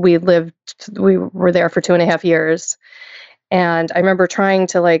 and we were there for 2.5 years. And I remember trying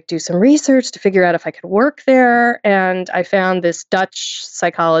to do some research to figure out if I could work there. And I found this Dutch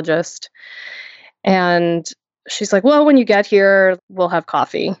psychologist, and she's like, well, when you get here, we'll have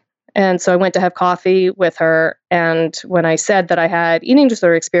coffee. And so I went to have coffee with her. And when I said that I had eating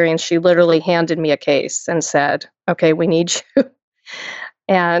disorder experience, she literally handed me a case and said, okay, we need you.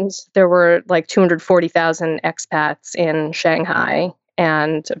 And there were like 240,000 expats in Shanghai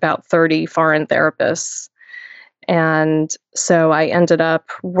and about 30 foreign therapists. And so I ended up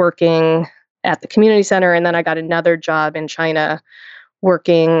working at the community center. And then I got another job in China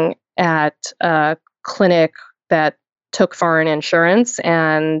working at a clinic that took foreign insurance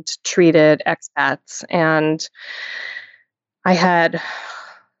and treated expats. And I had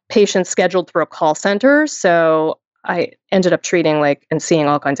patients scheduled through a call center. So I ended up treating and seeing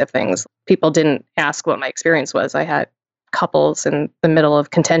all kinds of things. People didn't ask what my experience was. I had couples in the middle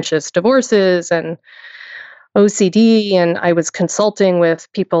of contentious divorces and OCD, and I was consulting with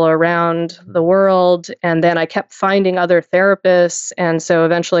people around the world. And then I kept finding other therapists. And so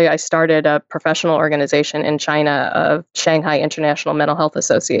eventually I started a professional organization in China of Shanghai International Mental Health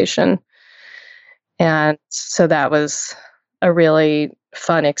Association. And so that was a really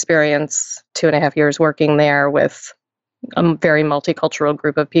fun experience, 2.5 years working there with a very multicultural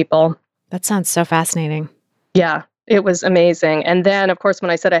group of people. That sounds so fascinating. Yeah. It was amazing. And then, of course,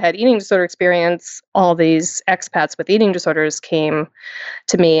 when I said I had eating disorder experience, all these expats with eating disorders came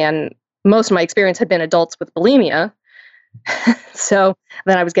to me. And most of my experience had been adults with bulimia. So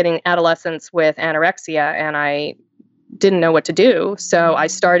then I was getting adolescents with anorexia, and I didn't know what to do. So I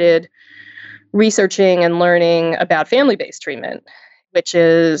started researching and learning about family-based treatment, which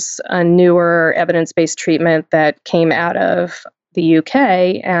is a newer evidence-based treatment that came out of the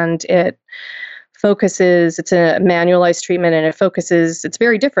UK. And it's a manualized treatment, and it's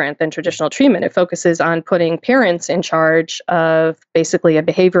very different than traditional treatment. It focuses on putting parents in charge of basically a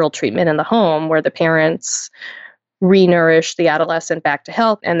behavioral treatment in the home, where the parents re-nourish the adolescent back to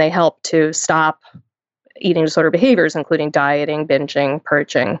health, and they help to stop eating disorder behaviors, including dieting, binging,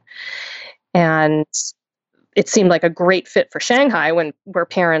 purging. And it seemed like a great fit for Shanghai where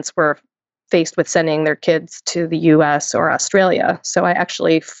parents were faced with sending their kids to the US or Australia. So I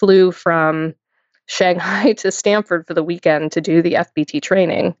actually flew from Shanghai to Stanford for the weekend to do the FBT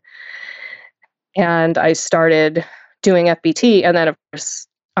training. And I started doing FBT. And then, of course,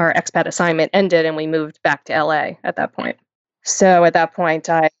 our expat assignment ended, and we moved back to LA at that point. So at that point,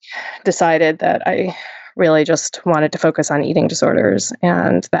 I decided that I really just wanted to focus on eating disorders.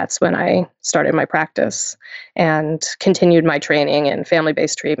 And that's when I started my practice and continued my training in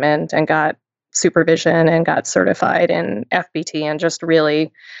family-based treatment and got supervision and got certified in FBT, and just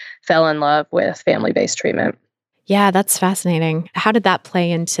really fell in love with family-based treatment. Yeah, that's fascinating. How did that play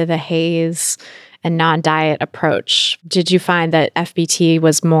into the HAES and non-diet approach? Did you find that FBT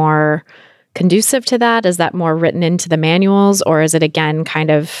was more conducive to that? Is that more written into the manuals, or is it, again, kind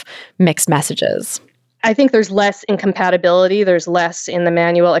of mixed messages? I think there's less incompatibility. There's less in the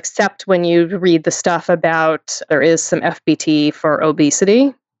manual, except when you read the stuff about there is some FBT for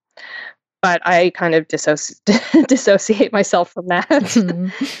obesity. But I kind of dissociate myself from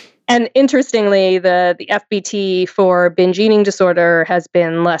that. And interestingly, the FBT for binge eating disorder has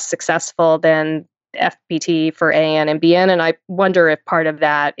been less successful than FBT for AN and BN. And I wonder if part of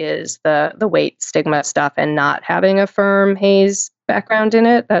that is the weight stigma stuff and not having a firm Hayes background in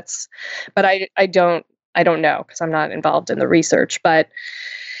it. But I don't know because I'm not involved in the research. But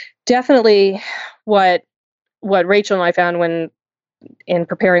definitely what Rachel and I found in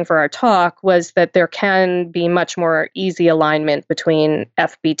preparing for our talk was that there can be much more easy alignment between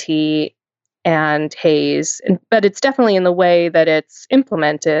FBT and Hayes, but it's definitely in the way that it's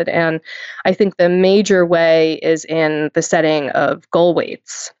implemented. And I think the major way is in the setting of goal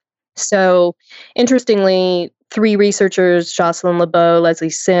weights. So interestingly, 3 researchers, Jocelyn LeBeau, Leslie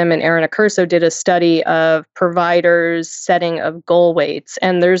Sim, and Erin Accurso, did a study of providers' setting of goal weights.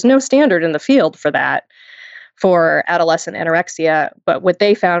 And there's no standard in the field for that for adolescent anorexia. But what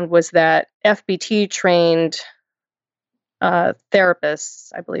they found was that FBT trained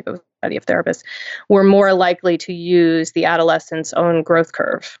therapists, I believe it was a study of therapists, were more likely to use the adolescent's own growth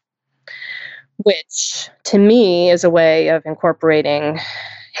curve, which to me is a way of incorporating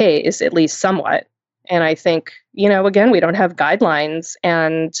Hayes, at least somewhat. And I think, again, we don't have guidelines.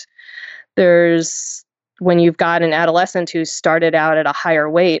 And when you've got an adolescent who started out at a higher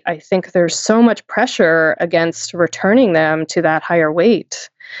weight, I think there's so much pressure against returning them to that higher weight.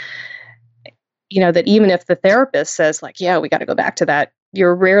 That even if the therapist says yeah, we got to go back to that,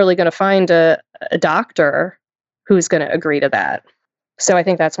 you're rarely going to find a doctor who's going to agree to that. So I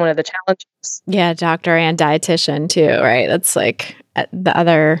think that's one of the challenges. Yeah, doctor and dietitian too, right? That's the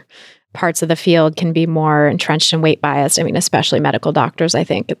other parts of the field can be more entrenched in weight bias. I mean, especially medical doctors, I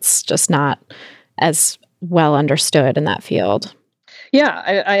think it's just not as well understood in that field.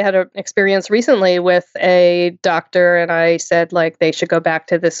 Yeah, I had an experience recently with a doctor, and I said, they should go back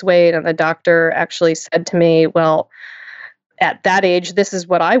to this weight. And the doctor actually said to me, well, at that age, this is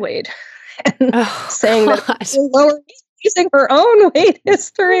what I weighed. And saying that it was lower using her own weight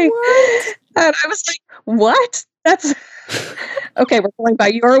history. What? And I was like, what? That's okay. We're going by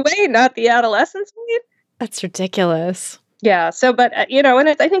your weight, not the adolescent's weight. That's ridiculous. Yeah. So, but, and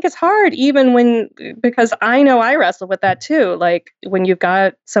I think it's hard because I know I wrestle with that too. When you've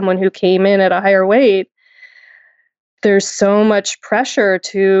got someone who came in at a higher weight, there's so much pressure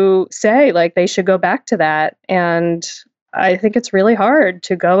to say they should go back to that. And I think it's really hard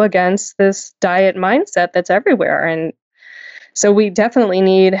to go against this diet mindset that's everywhere. And so we definitely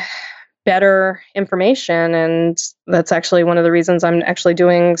need better information. And that's actually one of the reasons I'm actually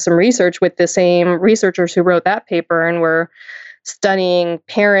doing some research with the same researchers who wrote that paper. And we're studying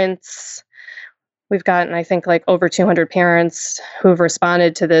parents. We've gotten, I think, over 200 parents who've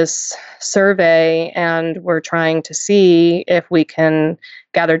responded to this survey. And we're trying to see if we can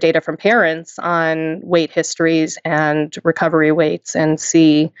gather data from parents on weight histories and recovery weights and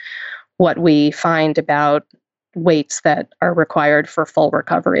see what we find about weights that are required for full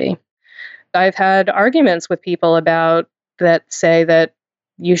recovery. I've had arguments with people about that say that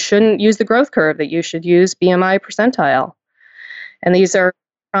you shouldn't use the growth curve, that you should use BMI percentile. And these are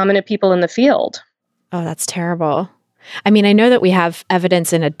prominent people in the field. Oh, that's terrible. I mean, I know that we have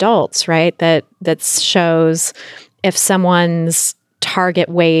evidence in adults, right, that shows if someone's target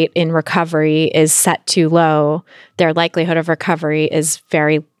weight in recovery is set too low, their likelihood of recovery is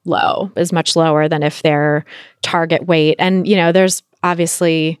very low, is much lower than if their target weight. And, there's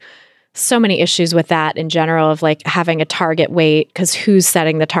obviously so many issues with that in general of having a target weight, because who's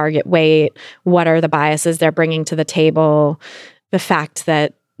setting the target weight? What are the biases they're bringing to the table? The fact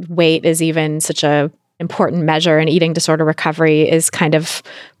that weight is even such a important measure in eating disorder recovery is kind of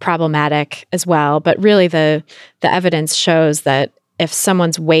problematic as well. But really the evidence shows that if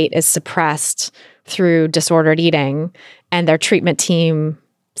someone's weight is suppressed through disordered eating and their treatment team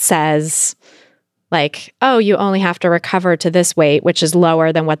says, oh, you only have to recover to this weight, which is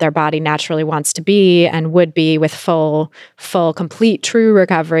lower than what their body naturally wants to be and would be with full, complete, true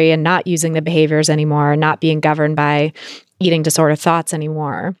recovery and not using the behaviors anymore, not being governed by eating disorder thoughts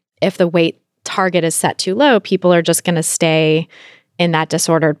anymore. If the weight target is set too low, people are just going to stay in that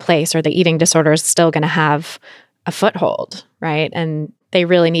disordered place, or the eating disorder is still going to have a foothold, right? And they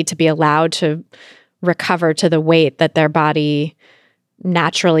really need to be allowed to recover to the weight that their body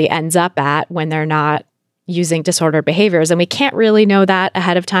naturally ends up at when they're not using disordered behaviors. And we can't really know that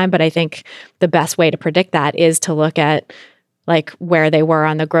ahead of time, but I think the best way to predict that is to look at where they were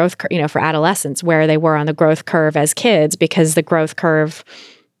on the growth curve, for adolescents, where they were on the growth curve as kids, because the growth curve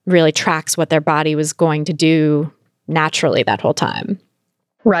really tracks what their body was going to do naturally that whole time.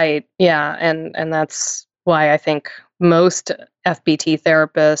 Right. Yeah. And that's why I think most FBT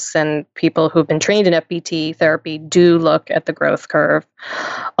therapists and people who've been trained in FBT therapy do look at the growth curve.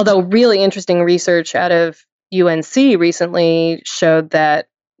 Although really interesting research out of UNC recently showed that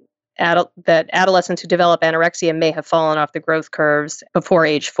adolescents who develop anorexia may have fallen off the growth curves before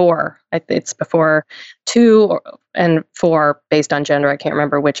age 4. It's before 2 and 4 based on gender. I can't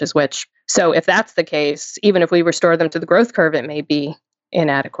remember which is which. So if that's the case, even if we restore them to the growth curve, it may be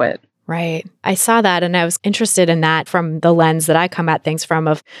inadequate. Right. I saw that and I was interested in that from the lens that I come at things from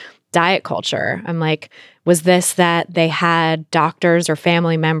of diet culture. I'm like, was this that they had doctors or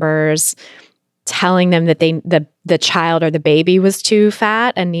family members telling them that the child or the baby was too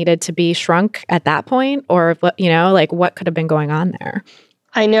fat and needed to be shrunk at that point? Or, like what could have been going on there?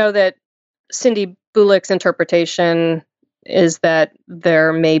 I know that Cindy Bulick's interpretation is that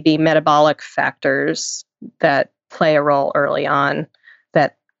there may be metabolic factors that play a role early on,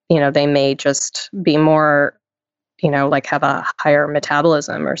 that, they may just be more, like have a higher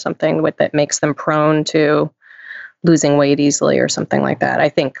metabolism or something that makes them prone to losing weight easily or something like that. I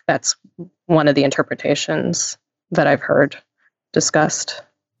think that's one of the interpretations that I've heard discussed.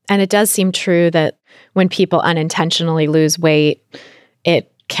 And it does seem true that when people unintentionally lose weight,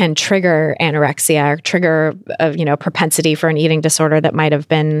 it can trigger anorexia or trigger a propensity for an eating disorder that might have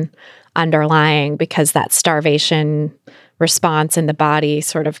been underlying, because that starvation response in the body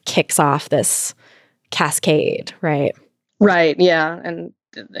sort of kicks off this cascade, right? Right, yeah.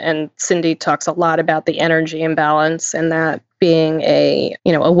 And Cindy talks a lot about the energy imbalance and that being a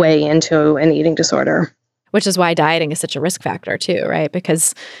way into an eating disorder. Which is why dieting is such a risk factor too, right?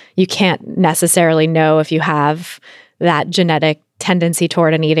 Because you can't necessarily know if you have that genetic tendency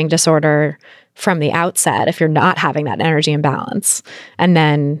toward an eating disorder from the outset if you're not having that energy imbalance. And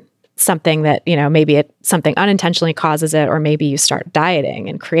then something that, maybe something unintentionally causes it, or maybe you start dieting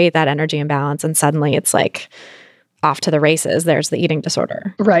and create that energy imbalance and suddenly it's like off to the races. There's the eating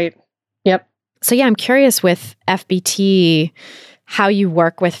disorder. Right. Yep. So yeah, I'm curious with FBT, how you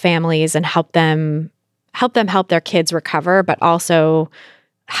work with families and help them help their kids recover, but also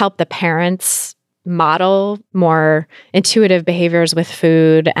help the parents model more intuitive behaviors with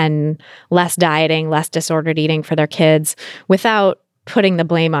food and less dieting, less disordered eating for their kids without putting the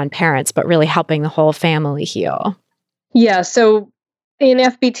blame on parents, but really helping the whole family heal. Yeah. So in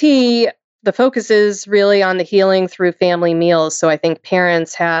FBT, the focus is really on the healing through family meals. So I think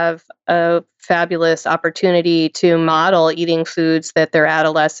parents have a fabulous opportunity to model eating foods that their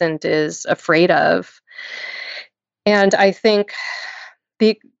adolescent is afraid of. And I think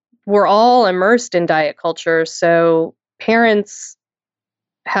we're all immersed in diet culture. So parents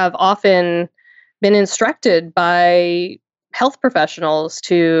have often been instructed by health professionals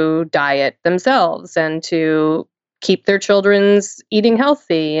to diet themselves and to keep their children's eating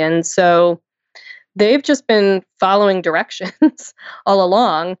healthy. And so they've just been following directions all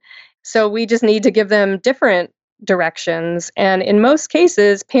along. So we just need to give them different directions. And in most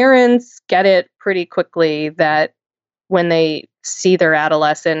cases, parents get it pretty quickly that when they see their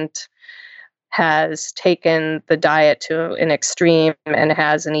adolescent has taken the diet to an extreme and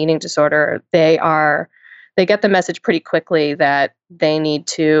has an eating disorder, they get the message pretty quickly that they need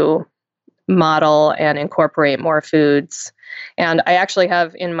to model and incorporate more foods. And I actually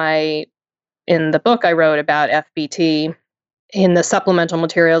have in the book I wrote about FBT, in the supplemental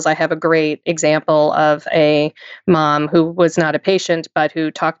materials, I have a great example of a mom who was not a patient, but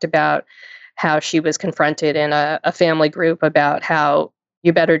who talked about how she was confronted in a family group about how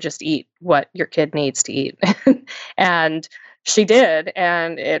you better just eat what your kid needs to eat. And she did,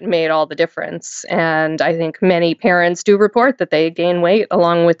 and it made all the difference. And I think many parents do report that they gain weight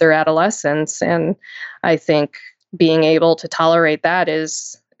along with their adolescence. And I think being able to tolerate that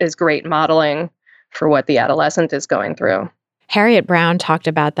is great modeling for what the adolescent is going through. Harriet Brown talked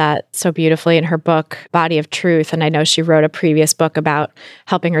about that so beautifully in her book, Body of Truth. And I know she wrote a previous book about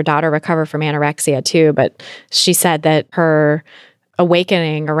helping her daughter recover from anorexia too. But she said that her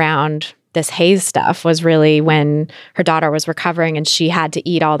awakening around this Haze stuff was really when her daughter was recovering and she had to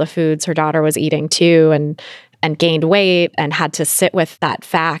eat all the foods her daughter was eating too, and gained weight and had to sit with that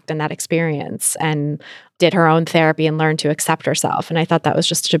fact and that experience and did her own therapy and learned to accept herself. And I thought that was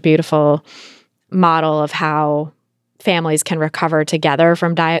just such a beautiful model of how families can recover together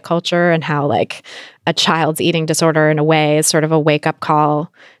from diet culture, and how like a child's eating disorder in a way is sort of a wake-up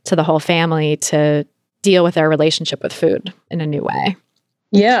call to the whole family to deal with their relationship with food in a new way.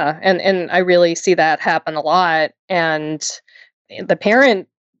 Yeah, and I really see that happen a lot. And the parent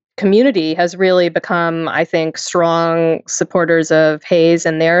community has really become, I think, strong supporters of Haze,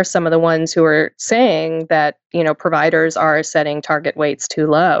 and they're some of the ones who are saying that, providers are setting target weights too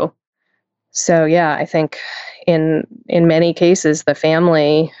low. So yeah, I think in many cases the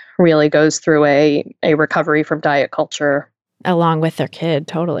family really goes through a recovery from diet culture. Along with their kid,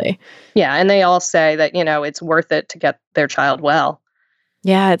 totally. Yeah, and they all say that, it's worth it to get their child well.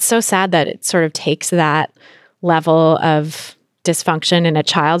 Yeah, it's so sad that it sort of takes that level of dysfunction in a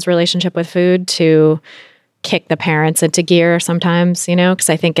child's relationship with food to kick the parents into gear sometimes, because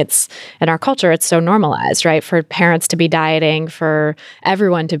I think it's in our culture, it's so normalized, right? For parents to be dieting, for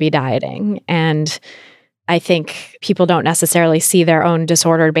everyone to be dieting. And I think people don't necessarily see their own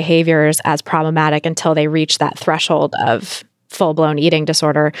disordered behaviors as problematic until they reach that threshold of full-blown eating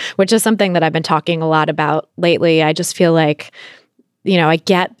disorder, which is something that I've been talking a lot about lately. I just feel like, I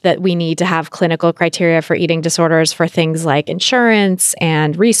get that we need to have clinical criteria for eating disorders for things like insurance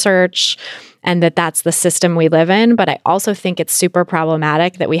and research, and that's the system we live in. But I also think it's super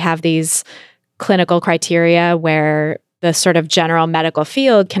problematic that we have these clinical criteria where the sort of general medical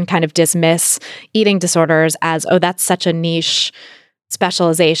field can kind of dismiss eating disorders as, oh, that's such a niche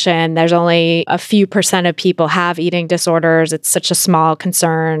specialization. There's only a few % of people have eating disorders. It's such a small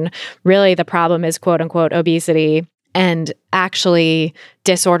concern. Really, the problem is quote unquote obesity. And actually,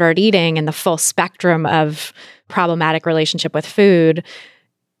 disordered eating and the full spectrum of problematic relationship with food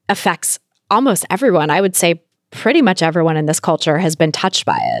affects almost everyone. I would say pretty much everyone in this culture has been touched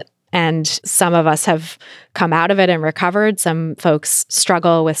by it. And some of us have come out of it and recovered. Some folks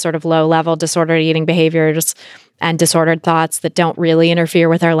struggle with sort of low-level disordered eating behaviors and disordered thoughts that don't really interfere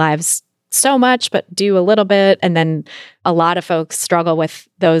with our lives so much, but do a little bit. And then a lot of folks struggle with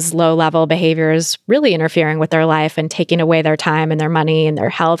those low-level behaviors really interfering with their life and taking away their time and their money and their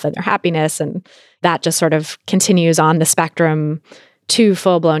health and their happiness. And that just sort of continues on the spectrum to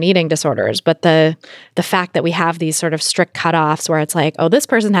full-blown eating disorders. But the fact that we have these sort of strict cutoffs where it's like, oh, this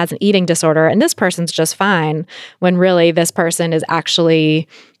person has an eating disorder and this person's just fine, when really this person is actually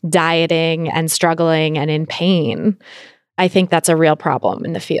dieting and struggling and in pain, I think that's a real problem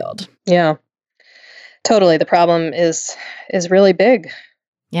in the field. Yeah, totally. The problem is really big.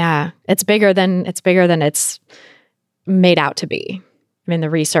 Yeah, it's bigger than it's made out to be in the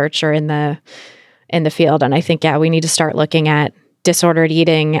research or in the field. And I think, yeah, we need to start looking at disordered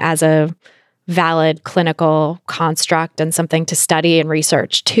eating as a valid clinical construct and something to study and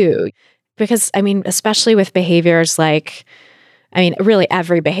research too. Because, especially with behaviors like, really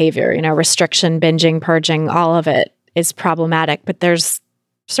every behavior, restriction, binging, purging, all of it is problematic. But there's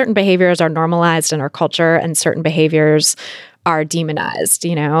certain behaviors are normalized in our culture and certain behaviors are demonized,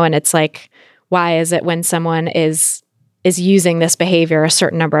 and it's like, why is it when someone is using this behavior a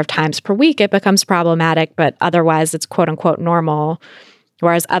certain number of times per week, it becomes problematic, but otherwise it's quote unquote normal.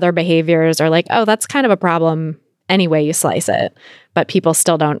 Whereas other behaviors are like, oh, that's kind of a problem any way you slice it, but people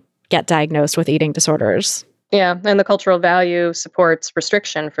still don't get diagnosed with eating disorders. Yeah, and the cultural value supports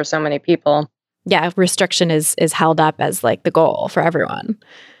restriction for so many people. Yeah, restriction is held up as like the goal for everyone.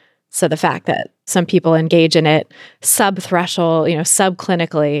 So the fact that some people engage in it sub-threshold,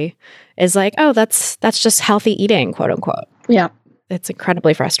 subclinically is like, oh, that's just healthy eating, quote unquote. Yeah. It's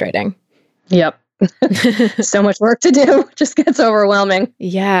incredibly frustrating. Yep. So much work to do. Just gets overwhelming.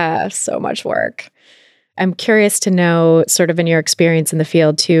 Yeah, so much work. I'm curious to know, sort of in your experience in the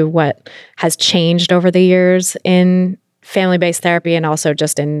field too, what has changed over the years in family-based therapy and also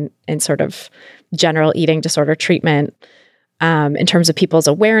just in sort of general eating disorder treatment, in terms of people's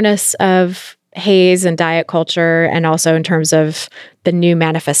awareness of HAES and diet culture, and also in terms of the new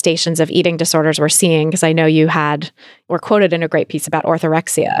manifestations of eating disorders we're seeing. Because I know you were quoted in a great piece about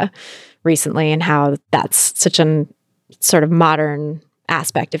orthorexia recently and how that's such a sort of modern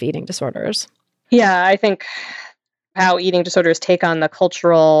aspect of eating disorders. Yeah, I think how eating disorders take on the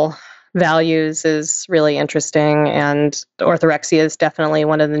cultural values is really interesting. And orthorexia is definitely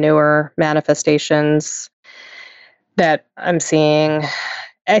one of the newer manifestations that I'm seeing.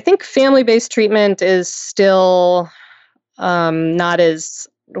 I think family-based treatment is still not as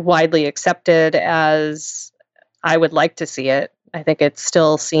widely accepted as I would like to see it. I think it's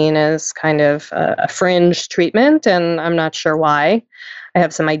still seen as kind of a fringe treatment, and I'm not sure why. I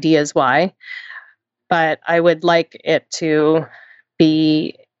have some ideas why, but I would like it to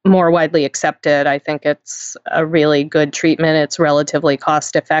be more widely accepted. I think it's a really good treatment. It's relatively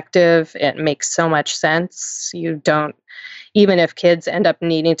cost effective. It makes so much sense. Even if kids end up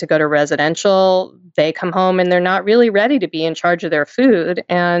needing to go to residential, they come home and they're not really ready to be in charge of their food.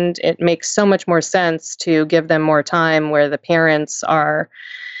 And it makes so much more sense to give them more time where the parents are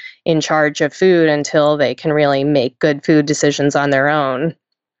in charge of food until they can really make good food decisions on their own.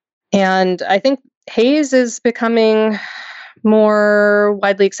 And I think HAES is becoming more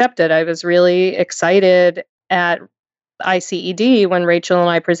widely accepted. I was really excited at ICED when Rachel and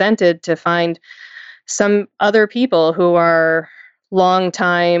I presented to find some other people who are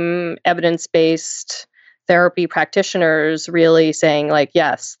longtime evidence-based therapy practitioners really saying like,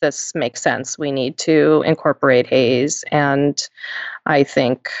 yes, this makes sense. We need to incorporate Hays. And I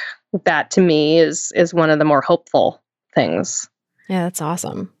think that to me is one of the more hopeful things. Yeah, that's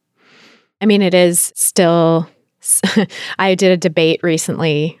awesome. I mean, it is still, I did a debate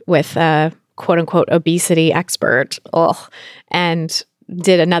recently with a quote unquote obesity expert. And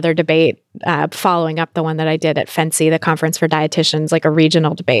did another debate following up the one that I did at FENCI, the Conference for Dietitians, like a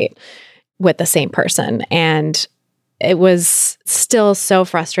regional debate with the same person. And it was still so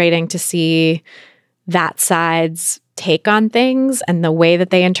frustrating to see that side's take on things and the way that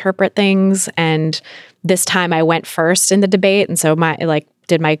they interpret things. And this time I went first in the debate. And so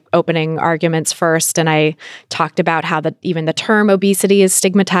did my opening arguments first. And I talked about how even the term obesity is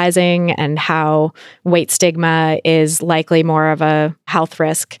stigmatizing and how weight stigma is likely more of a health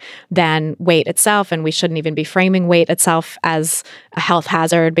risk than weight itself. And we shouldn't even be framing weight itself as a health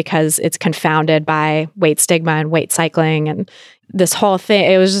hazard because it's confounded by weight stigma and weight cycling. And this whole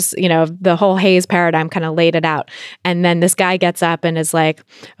thing, it was just, the whole Hays paradigm kind of laid it out. And then this guy gets up and is like,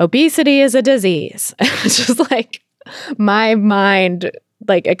 obesity is a disease. It's just like, my mind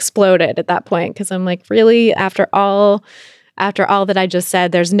exploded at that point because I'm like, really? After all that I just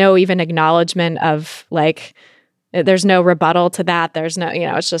said, there's no even acknowledgement of there's no rebuttal to that. There's no,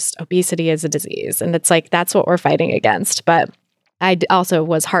 it's just obesity is a disease. And it's like, that's what we're fighting against. But I also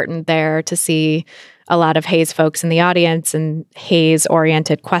was heartened there to see a lot of Hays folks in the audience and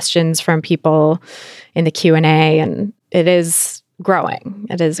Hays-oriented questions from people in the Q&A. And it is growing.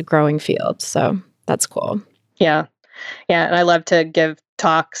 It is a growing field. So that's cool. Yeah. Yeah. And I love to give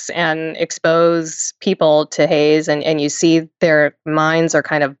talks and expose people to Hays, and you see their minds are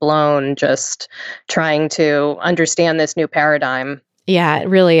kind of blown just trying to understand this new paradigm. Yeah, it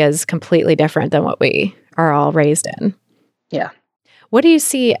really is completely different than what we are all raised in. Yeah. What do you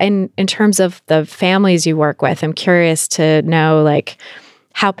see in terms of the families you work with? I'm curious to know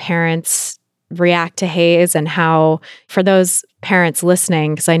how parents react to Hays and how, for those parents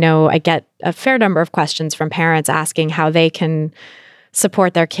listening, because I know I get a fair number of questions from parents asking how they can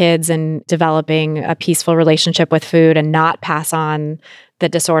support their kids in developing a peaceful relationship with food and not pass on the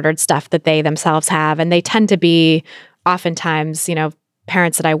disordered stuff that they themselves have. And they tend to be oftentimes,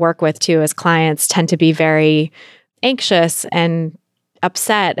 parents that I work with too as clients tend to be very anxious and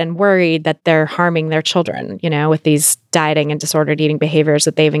upset and worried that they're harming their children, with these dieting and disordered eating behaviors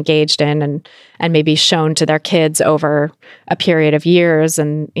that they've engaged in and maybe shown to their kids over a period of years.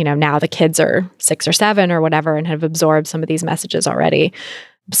 And, now the kids are 6 or 7 or whatever and have absorbed some of these messages already.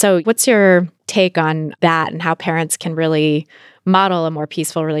 So what's your take on that and how parents can really model a more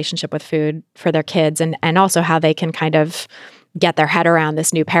peaceful relationship with food for their kids and also how they can kind of get their head around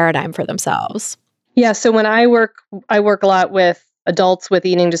this new paradigm for themselves? Yeah. So when I work a lot with adults with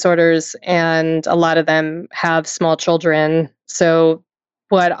eating disorders, and a lot of them have small children. So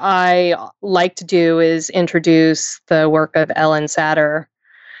what I like to do is introduce the work of Ellen Satter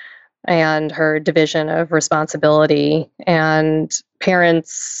and her division of responsibility. And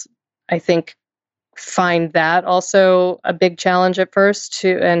parents, I think, find that also a big challenge at first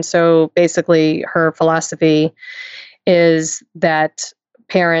too. And so basically her philosophy is that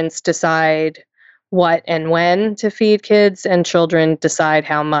parents decide what and when to feed kids, and children decide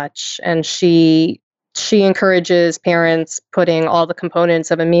how much. And she encourages parents putting all the components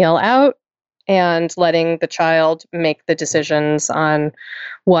of a meal out and letting the child make the decisions on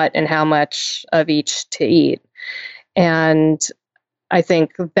what and how much of each to eat. And I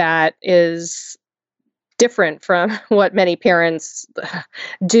think that is different from what many parents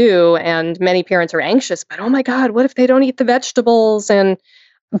do. And many parents are anxious, but oh my God, what if they don't eat the vegetables?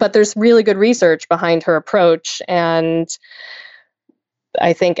 But there's really good research behind her approach. And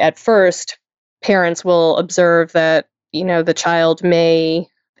I think at first, parents will observe that, the child may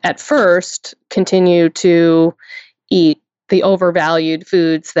at first continue to eat the overvalued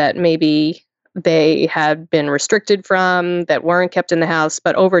foods that maybe they had been restricted from, that weren't kept in the house.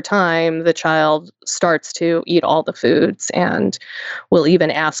 But over time, the child starts to eat all the foods and will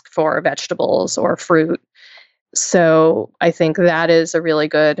even ask for vegetables or fruit. So I think that is a really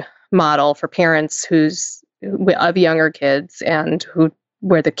good model for parents of younger kids and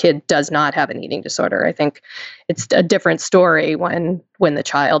where the kid does not have an eating disorder. I think it's a different story when the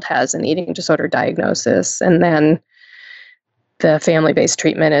child has an eating disorder diagnosis, and then the family-based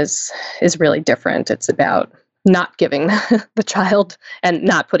treatment is really different. It's about not giving the child and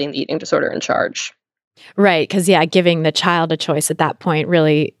not putting the eating disorder in charge. Right. Because, yeah, giving the child a choice at that point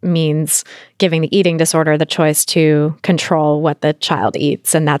really means giving the eating disorder the choice to control what the child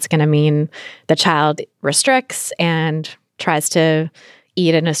eats. And that's going to mean the child restricts and tries to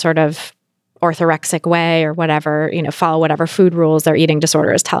eat in a sort of orthorexic way or whatever, follow whatever food rules their eating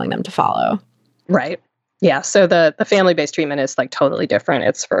disorder is telling them to follow. Right. Yeah. So the family-based treatment is like totally different.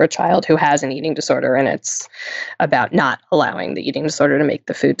 It's for a child who has an eating disorder, and it's about not allowing the eating disorder to make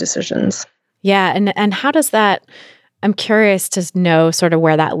the food decisions. Yeah. And how does that, I'm curious to know sort of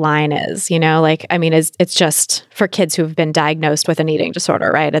where that line is, it's just for kids who've been diagnosed with an eating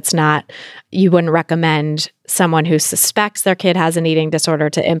disorder, right? It's not, you wouldn't recommend someone who suspects their kid has an eating disorder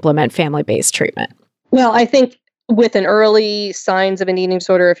to implement family-based treatment. Well, I think with an early signs of an eating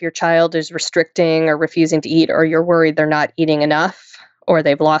disorder, if your child is restricting or refusing to eat, or you're worried they're not eating enough, or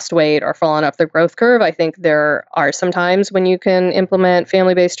they've lost weight or fallen off the growth curve, I think there are some times when you can implement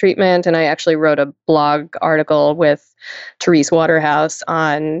family-based treatment. And I actually wrote a blog article with Therese Waterhouse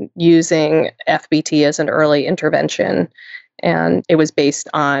on using FBT as an early intervention. And it was based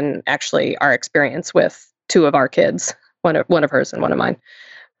on actually our experience with two of our kids, one of hers and one of mine.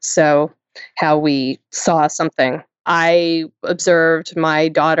 So how we saw something. I observed my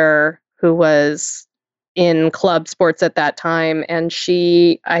daughter, who was in club sports at that time, and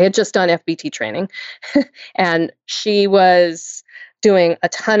I had just done FBT training, and she was doing a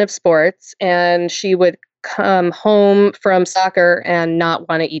ton of sports, and she would come home from soccer and not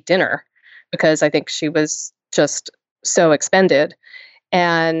want to eat dinner because I think she was just so expended.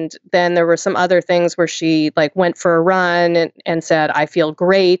 And then there were some other things where she like went for a run and said, I feel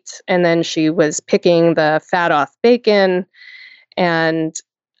great. And then she was picking the fat off bacon and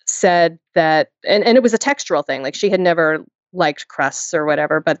said that, and it was a textural thing. Like she had never liked crusts or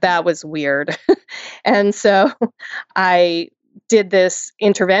whatever, but that was weird. And so I did this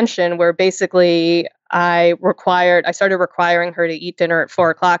intervention where basically I started requiring her to eat dinner at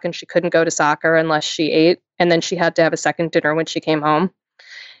 4:00, and she couldn't go to soccer unless she ate. And then she had to have a second dinner when she came home.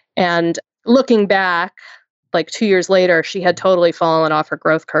 And looking back, like 2 years later, she had totally fallen off her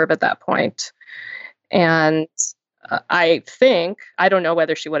growth curve at that point. And I don't know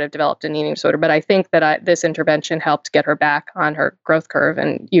whether she would have developed an eating disorder, but I think that this intervention helped get her back on her growth curve.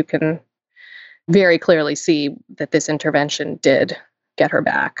 And you can very clearly see that this intervention did get her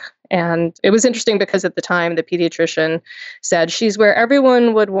back. And it was interesting because at the time, the pediatrician said, she's where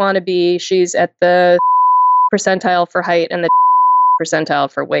everyone would want to be. She's at the percentile for height and the percentile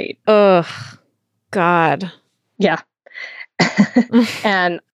for weight. Ugh, God. Yeah.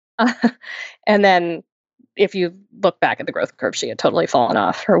 And then if you look back at the growth curve, she had totally fallen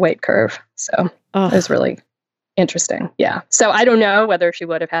off her weight curve. So it was really interesting. Yeah. So I don't know whether she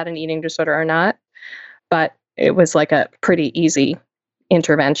would have had an eating disorder or not, but it was like a pretty easy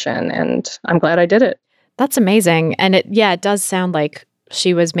intervention, and I'm glad I did it. That's amazing. And it does sound like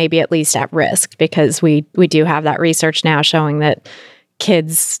she was maybe at least at risk, because we do have that research now showing that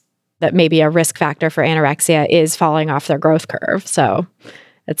kids that maybe a risk factor for anorexia is falling off their growth curve. So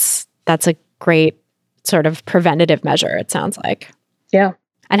that's a great sort of preventative measure, it sounds like. Yeah.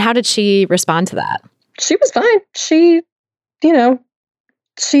 And how did she respond to that? She was fine. She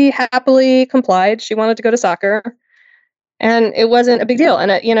happily complied. She wanted to go to soccer. And it wasn't a big deal.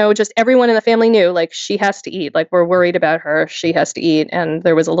 And, just everyone in the family knew, like, she has to eat. Like, we're worried about her. She has to eat. And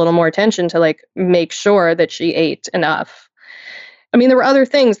there was a little more attention to, like, make sure that she ate enough. I mean, there were other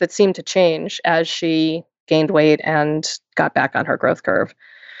things that seemed to change as she gained weight and got back on her growth curve.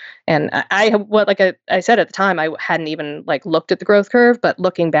 And I said at the time, I hadn't even, like, looked at the growth curve. But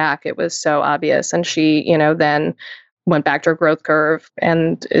looking back, it was so obvious. And she, then went back to her growth curve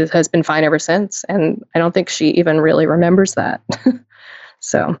and it has been fine ever since. And I don't think she even really remembers that.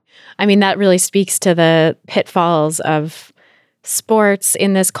 So, I mean, that really speaks to the pitfalls of sports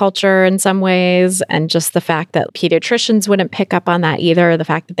in this culture in some ways. And just the fact that pediatricians wouldn't pick up on that either. The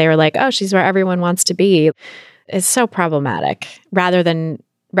fact that they were like, oh, she's where everyone wants to be, is so problematic, rather than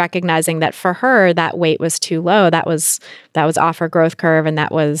recognizing that for her, that weight was too low. That was off her growth curve, and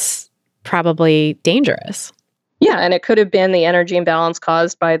that was probably dangerous. Yeah, and it could have been the energy imbalance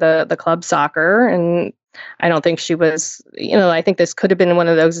caused by the club soccer. And I don't think she was, I think this could have been one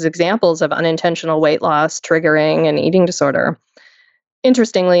of those examples of unintentional weight loss triggering an eating disorder.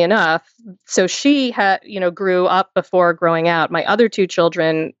 Interestingly enough, so she had, grew up before growing out. My other two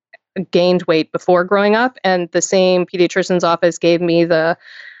children gained weight before growing up, and the same pediatrician's office gave me the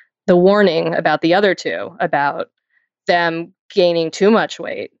warning about the other two, about them gaining too much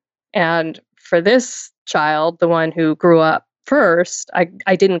weight. And for this child, the one who grew up first,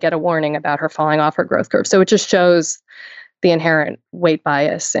 I didn't get a warning about her falling off her growth curve. So it just shows the inherent weight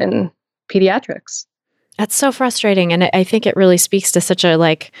bias in pediatrics. That's so frustrating. And I think it really speaks to such a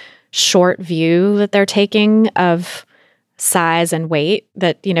like short view that they're taking of size and weight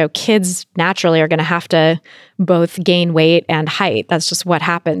that, kids naturally are going to have to both gain weight and height. That's just what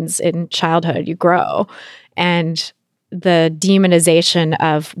happens in childhood. You grow. And the demonization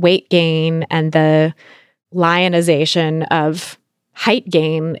of weight gain and the lionization of height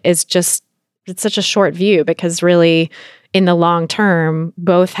gain is just, it's such a short view because really in the long term,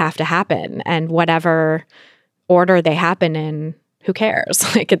 both have to happen. And whatever order they happen in, who cares?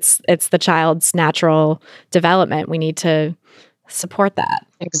 Like it's the child's natural development. We need to support that.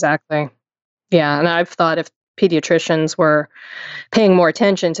 Exactly. Yeah. And I've thought if pediatricians were paying more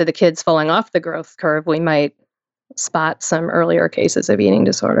attention to the kids falling off the growth curve, we might spot some earlier cases of eating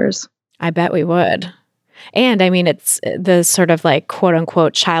disorders. I bet we would. And I mean, it's the sort of like quote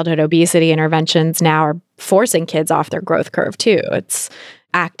unquote childhood obesity interventions now are forcing kids off their growth curve too. It's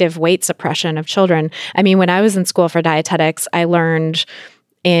active weight suppression of children. I mean, when I was in school for dietetics, I learned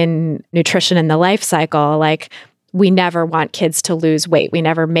in nutrition and the life cycle, like we never want kids to lose weight. We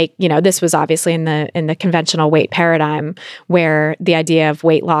never make, this was obviously in the conventional weight paradigm where the idea of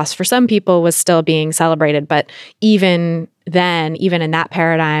weight loss for some people was still being celebrated. But even then, even in that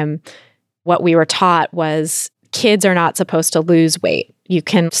paradigm, what we were taught was kids are not supposed to lose weight. You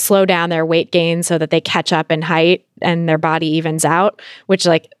can slow down their weight gain so that they catch up in height and their body evens out, which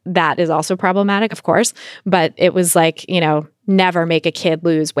like that is also problematic, of course. But it was like, never make a kid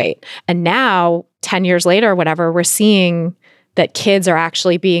lose weight. And now 10 years later or whatever, we're seeing that kids are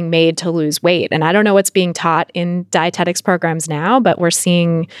actually being made to lose weight. And I don't know what's being taught in dietetics programs now, but we're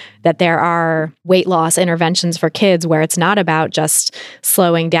seeing that there are weight loss interventions for kids where it's not about just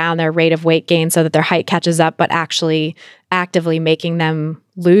slowing down their rate of weight gain so that their height catches up, but actually actively making them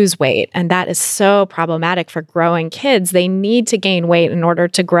lose weight. And that is so problematic for growing kids. They need to gain weight in order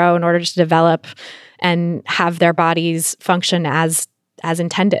to grow, in order to develop and have their bodies function as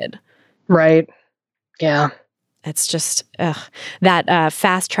intended. Right. Yeah. It's just that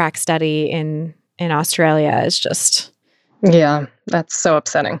fast track study in Australia is just Yeah, that's so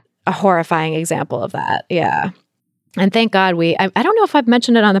upsetting. a horrifying example of that. Yeah. And thank God I don't know if I've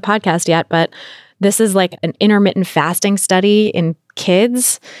mentioned it on the podcast yet, but this is like an intermittent fasting study in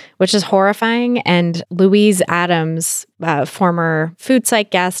kids, which is horrifying. And Louise Adams, former food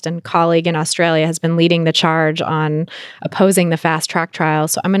psych guest and colleague in Australia, has been leading the charge on opposing the fast track trial.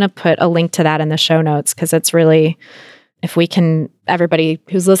 So I'm going to put a link to that in the show notes because it's really, if we can, everybody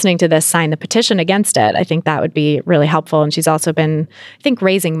who's listening to this sign the petition against it, I think that would be really helpful. And she's also been, I think,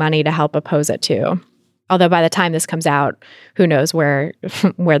 raising money to help oppose it too. Although by the time this comes out, who knows where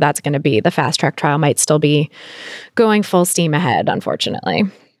that's going to be. The fast track trial might still be going full steam ahead, unfortunately.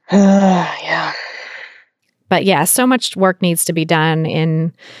 Yeah. But yeah, so much work needs to be done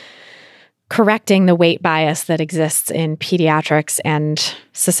in correcting the weight bias that exists in pediatrics and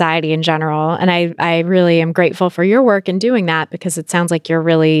society in general. And I really am grateful for your work in doing that because it sounds like you're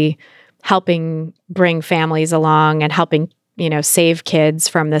really helping bring families along and helping, save kids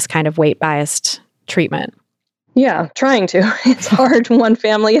from this kind of weight biased treatment. Yeah, trying to. It's hard one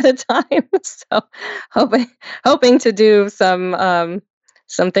family at a time. So hoping to do some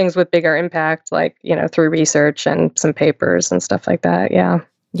things with bigger impact, like, through research and some papers and stuff like that. Yeah.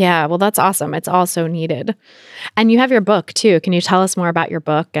 Yeah, well, that's awesome. It's also needed. And you have your book too. Can you tell us more about your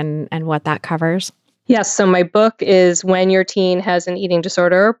book and what that covers? Yes. So my book is When Your Teen Has an Eating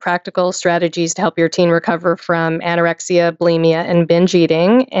Disorder, Practical Strategies to Help Your Teen Recover from Anorexia, Bulimia, and Binge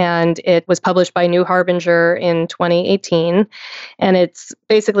Eating. And it was published by New Harbinger in 2018. And it's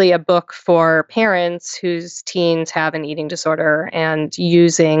basically a book for parents whose teens have an eating disorder and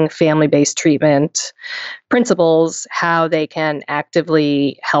using family-based treatment principles, how they can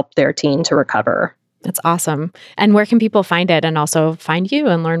actively help their teen to recover. That's awesome. And where can people find it and also find you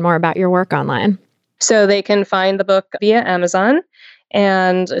and learn more about your work online? So they can find the book via Amazon,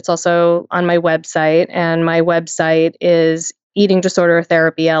 and it's also on my website. And my website is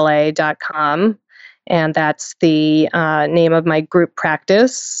eatingdisordertherapyla.com. And that's the name of my group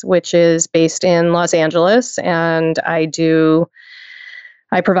practice, which is based in Los Angeles. And I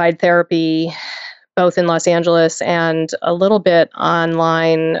provide therapy both in Los Angeles and a little bit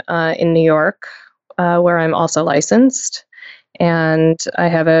online in New York, where I'm also licensed. And I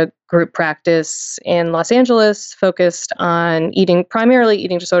have a group practice in Los Angeles focused on primarily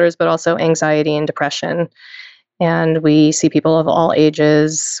eating disorders, but also anxiety and depression. And we see people of all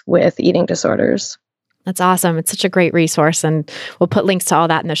ages with eating disorders. That's awesome. It's such a great resource. And we'll put links to all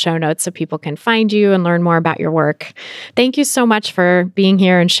that in the show notes so people can find you and learn more about your work. Thank you so much for being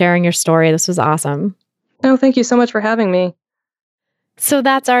here and sharing your story. This was awesome. Oh, thank you so much for having me. So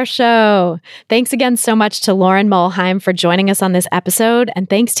that's our show. Thanks again so much to Lauren Muhlheim for joining us on this episode, and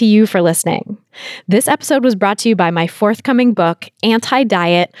thanks to you for listening. This episode was brought to you by my forthcoming book,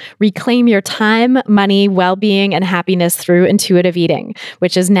 Anti-Diet: Reclaim Your Time, Money, Well-Being, and Happiness Through Intuitive Eating,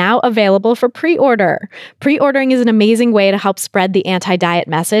 which is now available for pre-order. Pre-ordering is an amazing way to help spread the anti-diet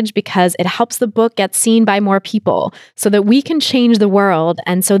message because it helps the book get seen by more people so that we can change the world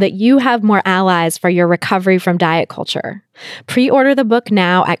and so that you have more allies for your recovery from diet culture. Pre-order the book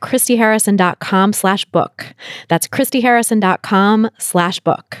now at christyharrison.com/book. That's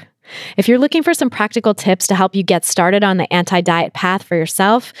christyharrison.com/book. If you're looking for some practical tips to help you get started on the anti-diet path for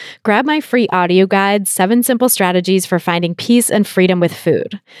yourself, grab my free audio guide, 7 Simple Strategies for Finding Peace and Freedom with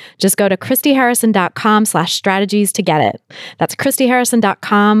Food. Just go to christyharrison.com/strategies to get it. That's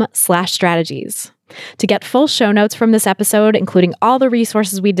christyharrison.com/strategies. To get full show notes from this episode, including all the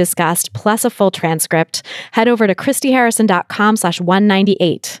resources we discussed, plus a full transcript, head over to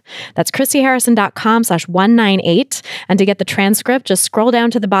christyharrison.com/198. That's christyharrison.com/198. And to get the transcript, just scroll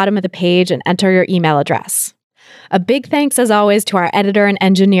down to the bottom of the page and enter your email address. A big thanks, as always, to our editor and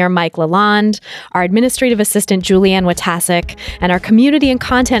engineer, Mike Lalonde, our administrative assistant, Julianne Watasek, and our community and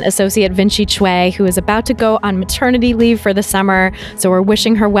content associate, Vinci Chue, who is about to go on maternity leave for the summer, so we're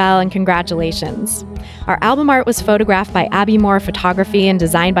wishing her well and congratulations. Our album art was photographed by Abby Moore Photography and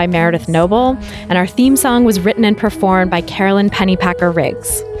designed by Meredith Noble, and our theme song was written and performed by Carolyn Pennypacker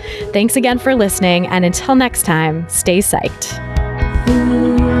Riggs. Thanks again for listening, and until next time, stay psyched.